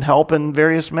 Certainly you can help in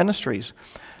various ministries.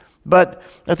 But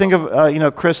I think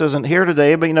of, Chris isn't here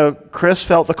today, but, Chris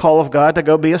felt the call of God to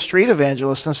go be a street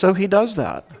evangelist, and so he does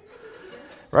that.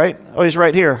 Right? Oh, he's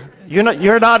right here.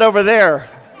 You're not over there.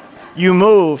 You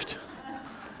moved.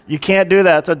 You can't do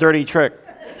that. It's a dirty trick.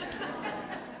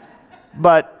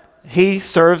 But he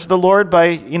serves the Lord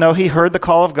by, he heard the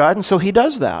call of God, and so he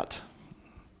does that.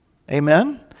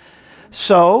 Amen?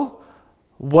 So,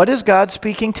 what is God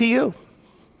speaking to you?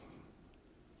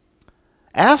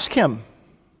 Ask him,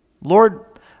 "Lord,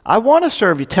 I want to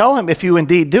serve you." Tell him if you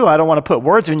indeed do. I don't want to put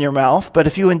words in your mouth, but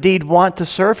if you indeed want to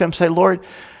serve him, say, "Lord,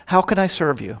 how can I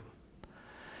serve you?"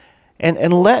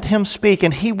 And let him speak,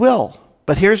 and he will.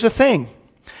 But here's the thing.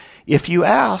 If you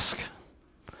ask,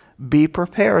 be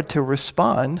prepared to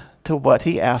respond to what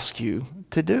he asks you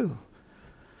to do.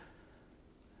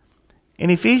 In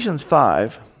Ephesians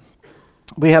 5,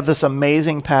 we have this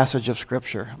amazing passage of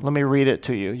Scripture. Let me read it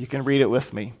to you. You can read it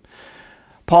with me.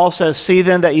 Paul says, "See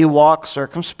then that you walk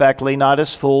circumspectly, not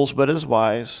as fools, but as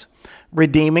wise,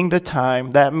 redeeming the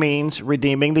time." That means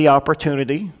redeeming the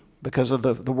opportunity, because of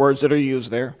the words that are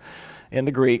used there in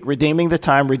the Greek. Redeeming the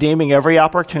time, redeeming every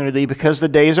opportunity, because the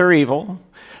days are evil.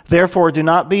 "Therefore do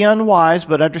not be unwise,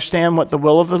 but understand what the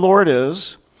will of the Lord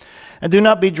is. And do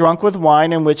not be drunk with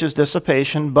wine, in which is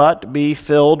dissipation, but be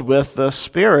filled with the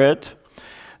Spirit,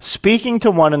 speaking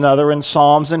to one another in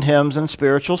psalms and hymns and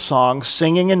spiritual songs,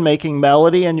 singing and making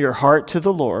melody in your heart to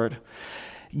the Lord,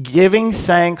 giving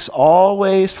thanks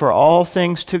always for all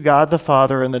things to God the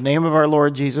Father in the name of our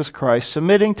Lord Jesus Christ,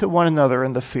 submitting to one another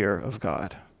in the fear of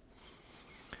God."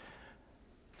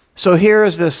 So here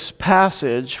is this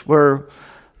passage where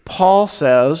Paul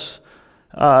says,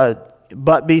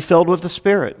 "But be filled with the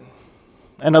Spirit."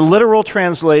 And a literal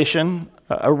translation,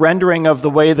 a rendering of the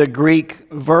way the Greek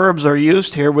verbs are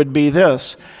used here would be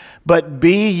this: "But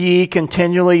be ye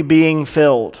continually being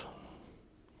filled."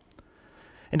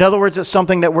 In other words, it's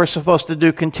something that we're supposed to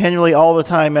do continually all the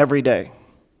time, every day.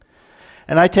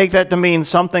 And I take that to mean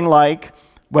something like,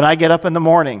 when I get up in the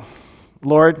morning,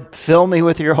 "Lord, fill me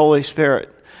with your Holy Spirit."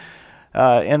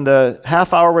 In the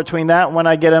half hour between that and when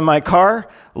I get in my car,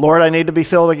 "Lord, I need to be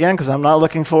filled again because I'm not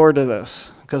looking forward to this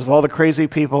because of all the crazy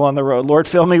people on the road. Lord,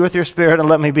 fill me with your Spirit and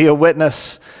let me be a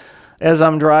witness as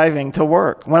I'm driving to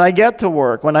work. When I get to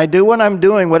work, when I do what I'm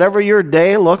doing, whatever your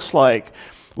day looks like,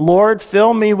 Lord,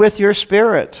 fill me with your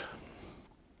Spirit."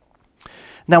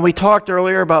 Now, we talked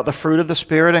earlier about the fruit of the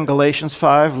Spirit in Galatians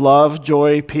 5, love,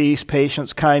 joy, peace,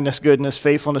 patience, kindness, goodness,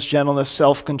 faithfulness, gentleness,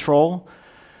 self-control.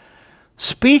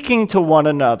 Speaking to one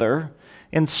another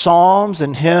in psalms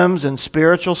and hymns and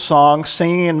spiritual songs,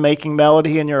 singing and making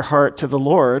melody in your heart to the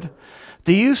Lord.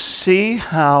 Do you see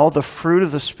how the fruit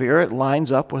of the Spirit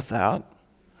lines up with that?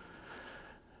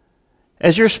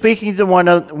 As you're speaking to one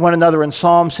another in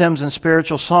psalms, hymns, and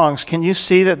spiritual songs, can you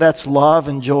see that that's love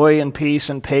and joy and peace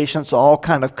and patience all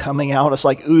kind of coming out? It's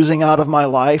like oozing out of my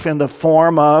life in the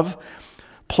form of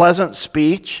pleasant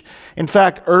speech. In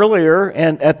fact, earlier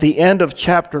and at the end of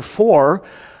chapter 4,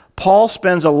 Paul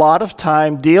spends a lot of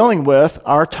time dealing with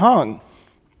our tongue.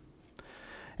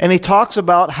 And he talks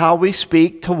about how we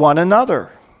speak to one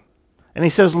another. And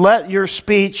he says, let your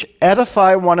speech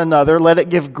edify one another, let it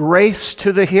give grace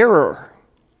to the hearer.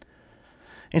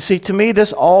 And see, to me,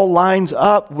 this all lines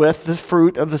up with the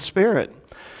fruit of the Spirit.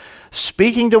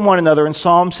 Speaking to one another in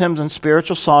psalms, hymns, and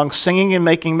spiritual songs, singing and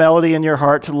making melody in your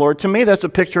heart to the Lord. To me, that's a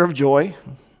picture of joy.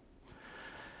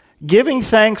 Giving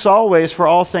thanks always for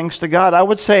all things to God. I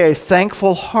would say a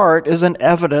thankful heart is an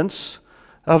evidence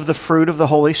of the fruit of the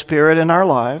Holy Spirit in our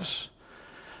lives.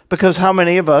 Because how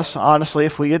many of us, honestly,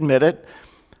 if we admit it,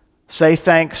 say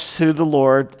thanks to the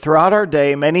Lord throughout our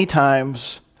day many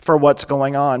times for what's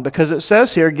going on? Because it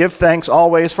says here, give thanks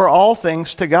always for all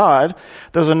things to God.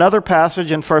 There's another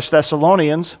passage in 1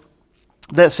 Thessalonians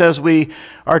that says we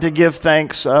are to give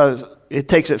thanks. It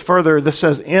takes it further. This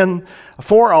says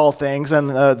for all things, and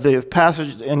the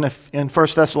passage in 1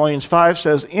 Thessalonians 5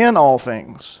 says in all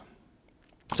things.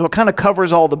 So it kind of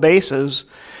covers all the bases.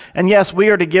 And yes, we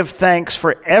are to give thanks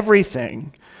for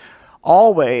everything,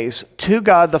 always, to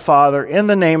God the Father, in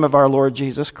the name of our Lord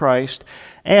Jesus Christ.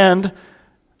 And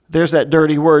there's that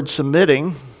dirty word,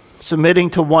 submitting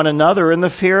to one another in the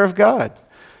fear of God.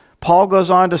 Paul goes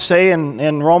on to say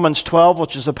in Romans 12,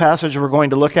 which is a passage we're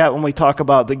going to look at when we talk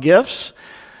about the gifts,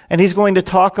 and he's going to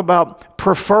talk about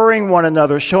preferring one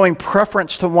another, showing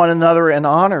preference to one another in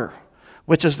honor,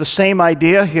 which is the same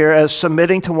idea here as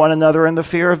submitting to one another in the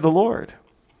fear of the Lord.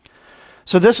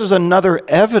 So this is another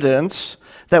evidence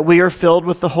that we are filled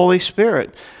with the Holy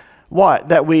Spirit. What?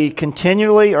 That we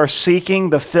continually are seeking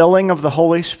the filling of the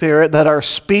Holy Spirit, that our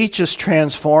speech is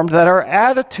transformed, that our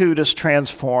attitude is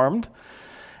transformed,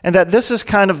 and that this is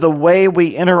kind of the way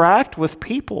we interact with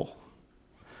people.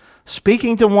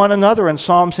 Speaking to one another in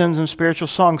psalms, hymns, and spiritual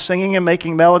songs, singing and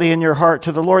making melody in your heart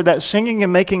to the Lord. That singing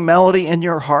and making melody in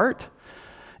your heart,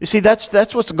 you see,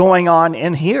 that's what's going on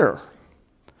in here.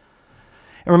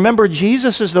 And remember,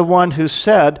 Jesus is the one who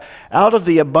said, out of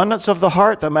the abundance of the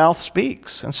heart, the mouth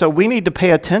speaks. And so we need to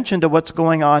pay attention to what's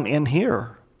going on in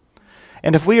here.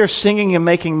 And if we are singing and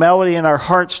making melody in our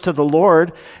hearts to the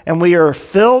Lord, and we are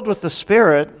filled with the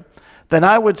Spirit, then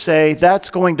I would say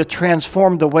that's going to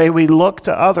transform the way we look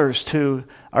to others, to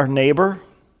our neighbor,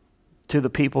 to the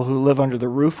people who live under the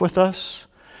roof with us,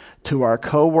 to our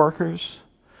co-workers.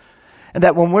 And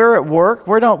that when we're at work,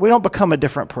 we don't become a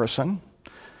different person.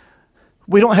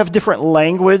 We don't have different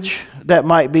language that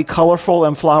might be colorful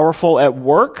and flowerful at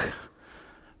work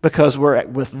because we're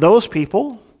with those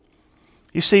people.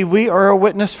 You see, we are a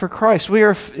witness for Christ.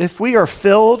 If we are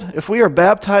filled, if we are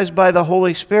baptized by the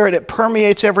Holy Spirit, it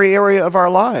permeates every area of our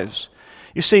lives.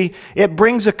 You see, it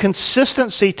brings a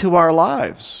consistency to our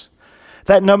lives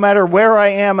that no matter where I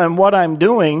am and what I'm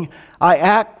doing, I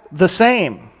act the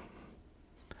same.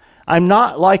 I'm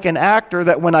not like an actor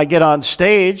that when I get on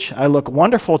stage, I look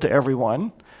wonderful to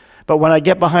everyone, but when I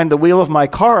get behind the wheel of my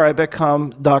car, I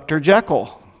become Dr.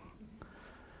 Jekyll.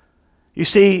 You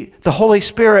see, the Holy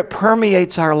Spirit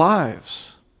permeates our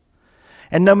lives.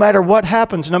 And no matter what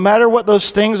happens, no matter what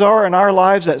those things are in our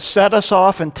lives that set us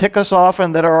off and tick us off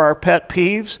and that are our pet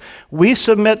peeves, we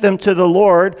submit them to the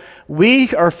Lord.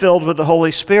 We are filled with the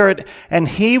Holy Spirit, and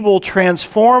He will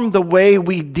transform the way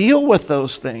we deal with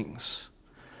those things,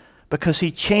 because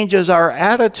He changes our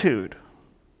attitude.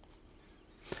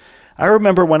 I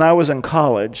remember when I was in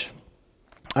college,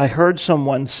 I heard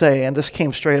someone say, and this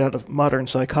came straight out of modern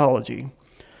psychology,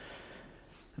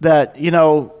 that,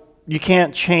 you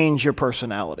can't change your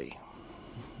personality.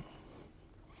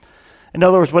 In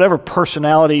other words, whatever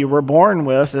personality you were born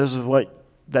with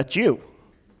that's you.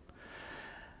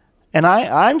 And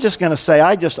I'm just going to say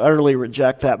I just utterly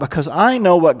reject that, because I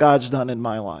know what God's done in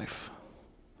my life.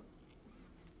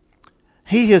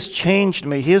 He has changed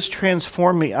me. He has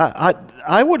transformed me.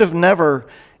 I would have never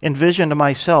envisioned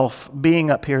myself being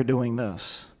up here doing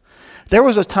this. There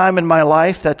was a time in my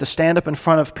life that to stand up in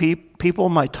front of people,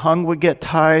 my tongue would get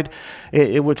tied.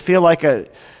 It would feel like there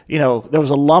was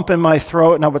a lump in my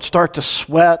throat, and I would start to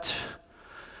sweat.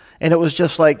 And it was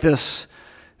just like this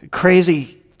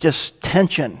crazy just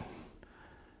tension.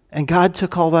 And God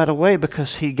took all that away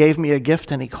because he gave me a gift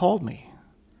and he called me.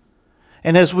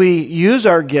 And as we use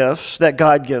our gifts that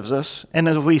God gives us, and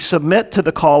as we submit to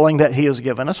the calling that he has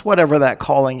given us, whatever that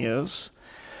calling is,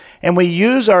 and we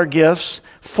use our gifts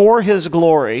for his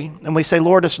glory, and we say,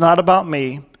 Lord, it's not about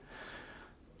me,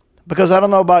 because I don't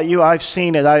know about you, I've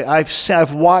seen it.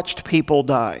 I've watched people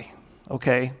die,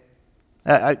 okay?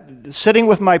 Sitting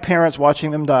with my parents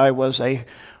watching them die was a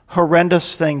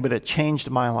horrendous thing, but it changed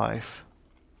my life.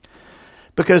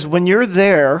 Because when you're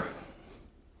there,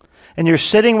 and you're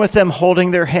sitting with them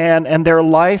holding their hand and their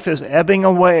life is ebbing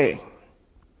away.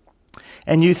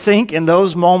 And you think in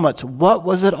those moments, what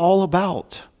was it all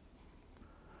about?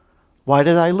 Why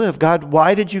did I live? God,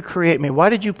 why did you create me? Why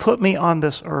did you put me on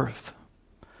this earth?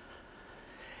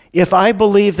 If I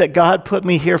believe that God put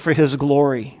me here for his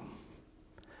glory,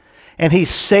 and he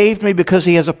saved me because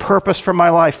he has a purpose for my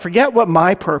life, forget what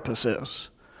my purpose is.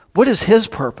 What is his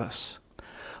purpose?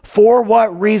 For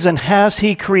what reason has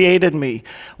he created me?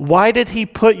 Why did he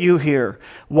put you here?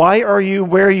 Why are you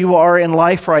where you are in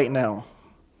life right now?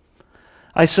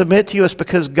 I submit to you it's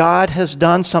because God has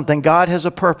done something. God has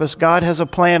a purpose. God has a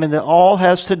plan, and it all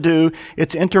has to do,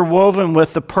 it's interwoven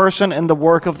with the person and the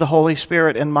work of the Holy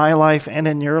Spirit in my life and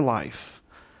in your life.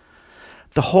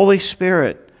 The Holy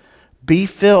Spirit, be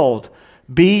filled.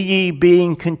 Be ye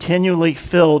being continually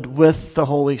filled with the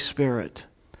Holy Spirit.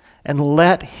 And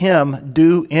let him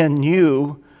do in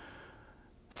you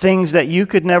things that you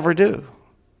could never do.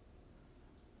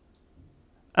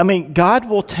 I mean, God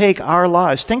will take our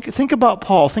lives. Think about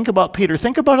Paul. Think about Peter.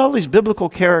 Think about all these biblical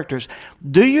characters.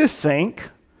 Do you think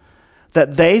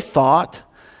that they thought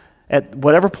at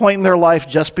whatever point in their life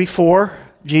just before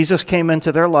Jesus came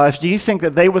into their lives, do you think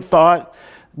that they would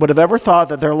have ever thought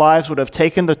that their lives would have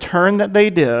taken the turn that they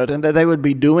did and that they would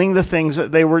be doing the things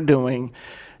that they were doing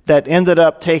that ended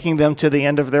up taking them to the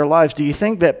end of their lives? Do you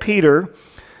think that Peter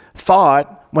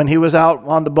thought when he was out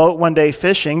on the boat one day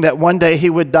fishing that one day he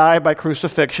would die by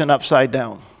crucifixion upside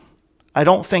down? I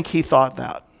don't think he thought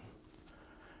that.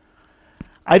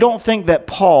 I don't think that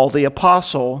Paul, the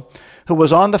apostle, who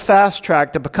was on the fast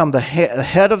track to become the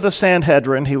head of the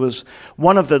Sanhedrin, he was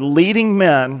one of the leading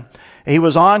men, he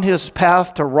was on his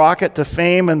path to rocket to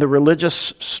fame in the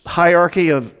religious hierarchy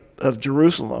of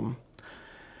Jerusalem.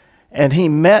 And he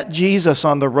met Jesus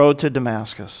on the road to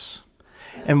Damascus.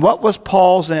 And what was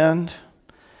Paul's end?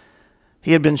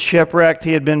 He had been shipwrecked.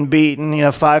 He had been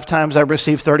beaten. 5 times I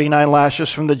received 39 lashes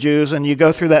from the Jews. And you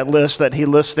go through that list that he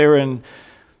lists there in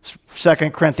 2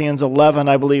 Corinthians 11,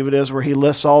 I believe it is, where he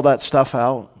lists all that stuff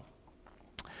out.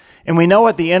 And we know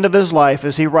at the end of his life,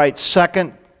 as he writes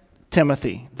 2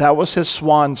 Timothy, that was his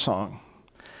swan song.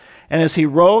 And as he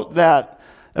wrote that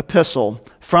epistle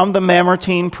from the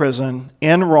Mamertine prison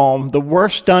in Rome, the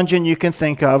worst dungeon you can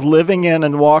think of, living in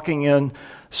and walking in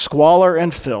squalor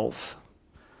and filth,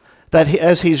 that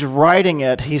as he's writing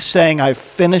it, he's saying, I've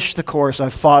finished the course,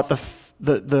 I've fought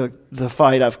the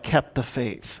fight, I've kept the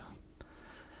faith.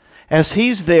 As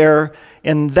he's there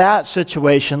in that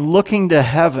situation, looking to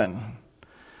heaven,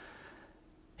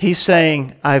 he's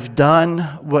saying, I've done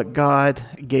what God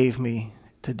gave me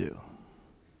to do.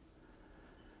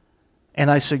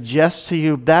 And I suggest to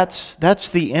you that's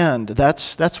the end.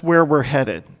 That's where we're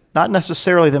headed. Not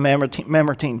necessarily the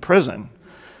Mamertine prison,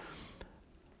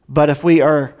 but if we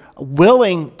are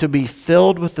willing to be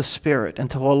filled with the Spirit and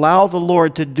to allow the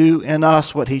Lord to do in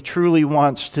us what he truly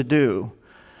wants to do,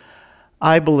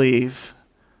 I believe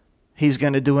he's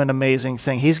going to do an amazing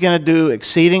thing. He's going to do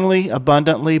exceedingly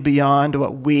abundantly beyond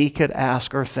what we could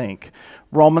ask or think.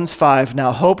 Romans 5,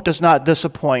 now hope does not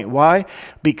disappoint. Why?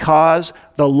 Because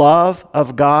the love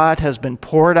of God has been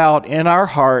poured out in our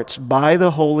hearts by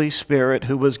the Holy Spirit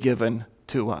who was given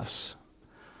to us.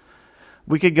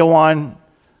 We could go on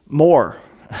more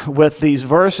with these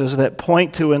verses that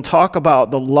point to and talk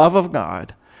about the love of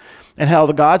God and how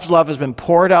God's love has been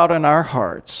poured out in our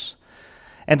hearts,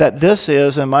 and that this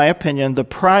is, in my opinion, the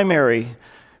primary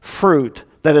fruit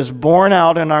that is born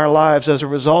out in our lives as a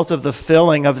result of the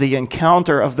filling of the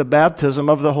encounter of the baptism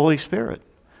of the Holy Spirit.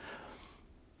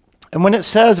 And when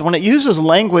it uses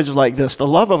language like this, the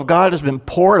love of God has been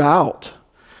poured out.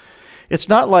 It's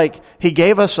not like he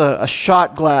gave us a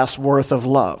shot glass worth of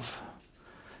love.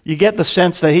 You get the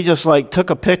sense that he just took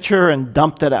a picture and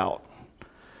dumped it out.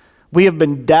 We have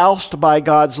been doused by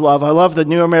God's love. I love the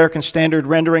New American Standard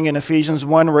rendering in Ephesians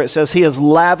 1 where it says he has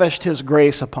lavished his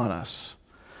grace upon us.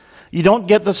 You don't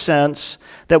get the sense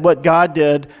that what God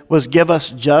did was give us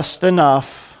just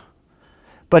enough,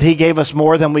 but he gave us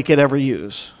more than we could ever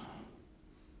use.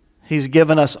 He's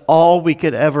given us all we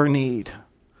could ever need.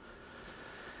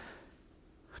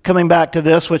 Coming back to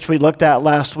this, which we looked at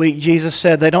last week, Jesus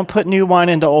said they don't put new wine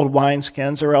into old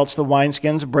wineskins, or else the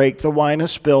wineskins break, the wine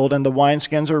is spilled, and the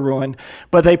wineskins are ruined.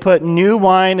 But they put new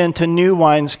wine into new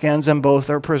wineskins, and both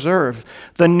are preserved.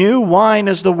 The new wine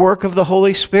is the work of the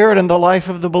Holy Spirit in the life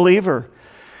of the believer.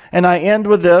 And I end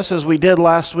with this, as we did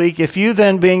last week. If you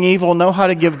then, being evil, know how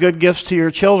to give good gifts to your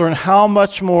children, how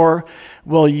much more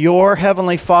will your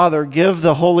heavenly Father give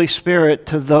the Holy Spirit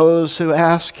to those who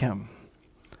ask him?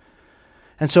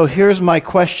 And so here's my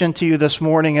question to you this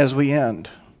morning as we end.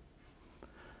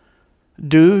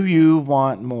 Do you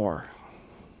want more?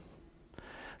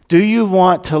 Do you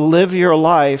want to live your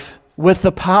life with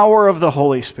the power of the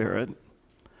Holy Spirit?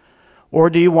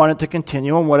 Or do you want it to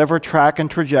continue on whatever track and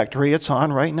trajectory it's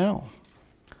on right now?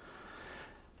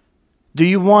 Do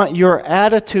you want your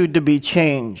attitude to be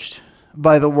changed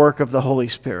by the work of the Holy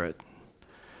Spirit?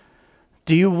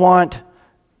 Do you want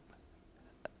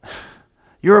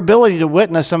your ability to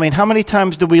witness? I mean, how many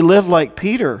times do we live like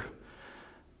Peter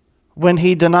when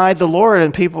he denied the Lord,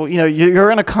 and people, you're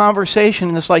in a conversation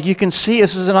and it's like you can see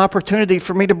this is an opportunity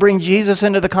for me to bring Jesus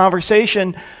into the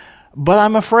conversation, but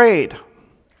I'm afraid,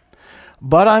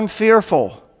 but I'm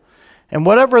fearful. And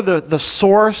whatever the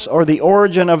source or the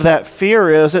origin of that fear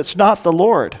is, it's not the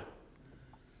Lord.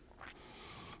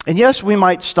 And yes, we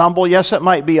might stumble. Yes, it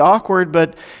might be awkward.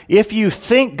 But if you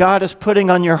think God is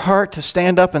putting on your heart to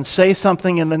stand up and say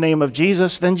something in the name of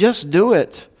Jesus, then just do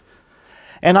it.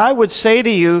 And I would say to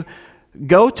you,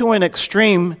 go to an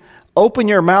extreme, open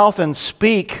your mouth and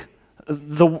speak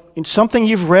something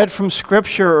you've read from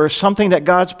Scripture or something that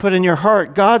God's put in your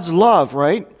heart. God's love,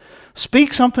 right?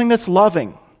 Speak something that's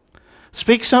loving.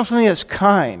 Speak something that's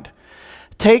kind.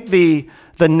 Take the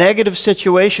negative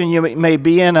situation you may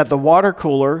be in at the water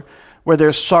cooler where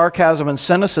there's sarcasm and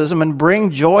cynicism and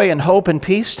bring joy and hope and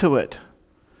peace to it.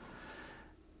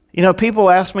 People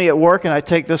ask me at work, and I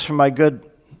take this from my good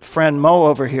friend Mo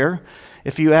over here.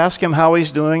 If you ask him how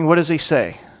he's doing, what does he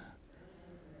say?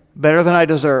 Better than I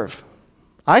deserve.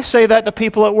 I say that to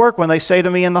people at work when they say to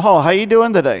me in the hall, how you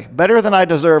doing today? Better than I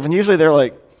deserve. And usually they're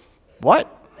like,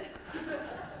 what?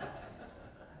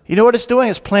 You know what it's doing?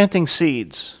 It's planting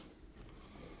seeds.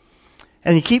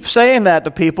 And you keep saying that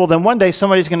to people, then one day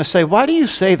somebody's going to say, why do you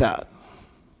say that?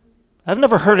 I've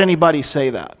never heard anybody say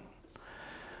that.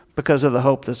 Because of the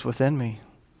hope that's within me.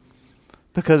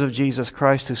 Because of Jesus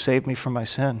Christ who saved me from my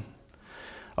sin.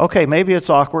 Okay, maybe it's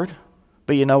awkward,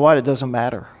 but you know what? It doesn't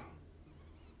matter.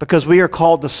 Because we are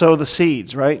called to sow the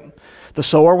seeds, right? The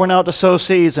sower went out to sow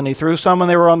seeds, and he threw some and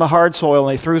they were on the hard soil,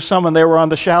 and he threw some and they were on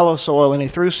the shallow soil, and he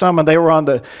threw some and they were on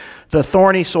the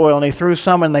thorny soil, and he threw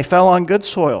some and they fell on good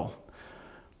soil.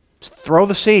 Throw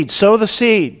the seed, sow the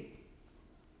seed.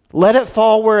 Let it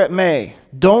fall where it may.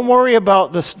 Don't worry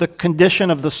about the condition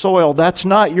of the soil. That's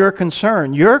not your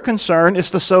concern. Your concern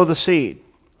is to sow the seed.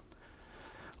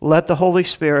 Let the Holy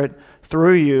Spirit,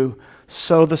 through you,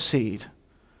 sow the seed.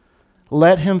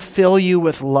 Let him fill you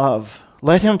with love.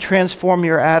 Let him transform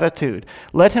your attitude.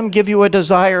 Let him give you a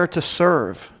desire to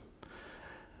serve.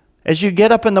 As you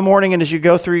get up in the morning and as you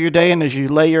go through your day and as you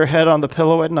lay your head on the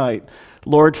pillow at night,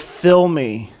 Lord, fill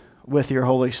me with your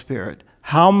Holy Spirit.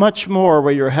 How much more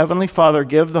will your Heavenly Father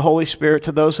give the Holy Spirit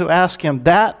to those who ask him?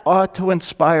 That ought to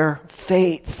inspire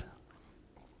faith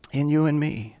in you and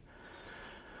me.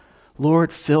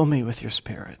 Lord, fill me with your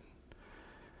Spirit.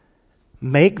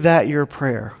 Make that your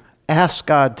prayer. Ask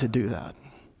God to do that.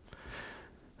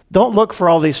 Don't look for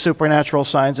all these supernatural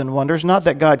signs and wonders. Not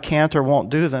that God can't or won't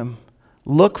do them.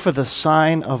 Look for the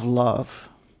sign of love.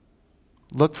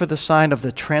 Look for the sign of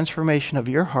the transformation of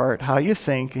your heart, how you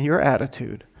think, and your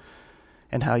attitude,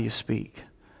 and how you speak.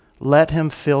 Let him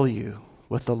fill you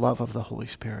with the love of the Holy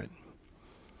Spirit.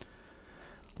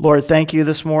 Lord, thank you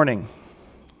this morning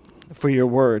for your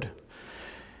word.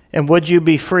 And would you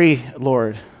be free,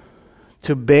 Lord,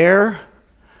 to bear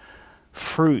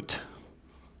fruit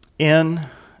in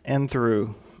and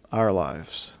through our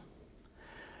lives.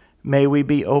 May we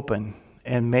be open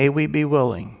and may we be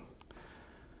willing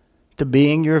to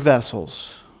being your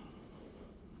vessels,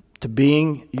 to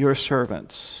being your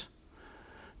servants,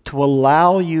 to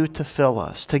allow you to fill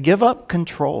us, to give up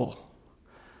control,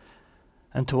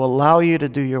 and to allow you to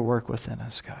do your work within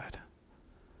us, God.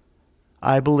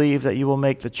 I believe that you will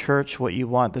make the church what you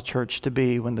want the church to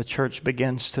be when the church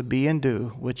begins to be and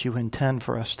do what you intend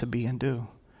for us to be and do.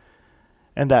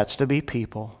 And that's to be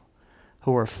people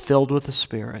who are filled with the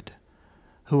Spirit,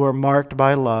 who are marked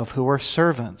by love, who are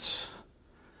servants,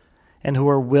 and who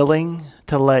are willing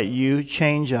to let you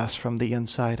change us from the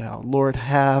inside out. Lord,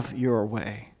 have your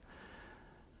way.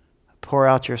 Pour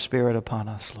out your Spirit upon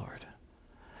us, Lord.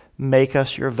 Make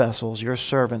us your vessels, your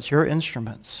servants, your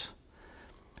instruments.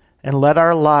 and let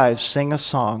our lives sing a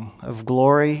song of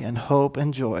glory and hope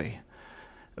and joy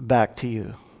back to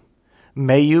you.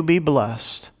 May you be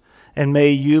blessed, and may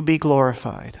you be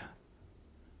glorified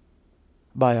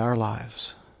by our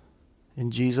lives.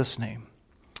 In Jesus' name,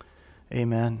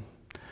 amen.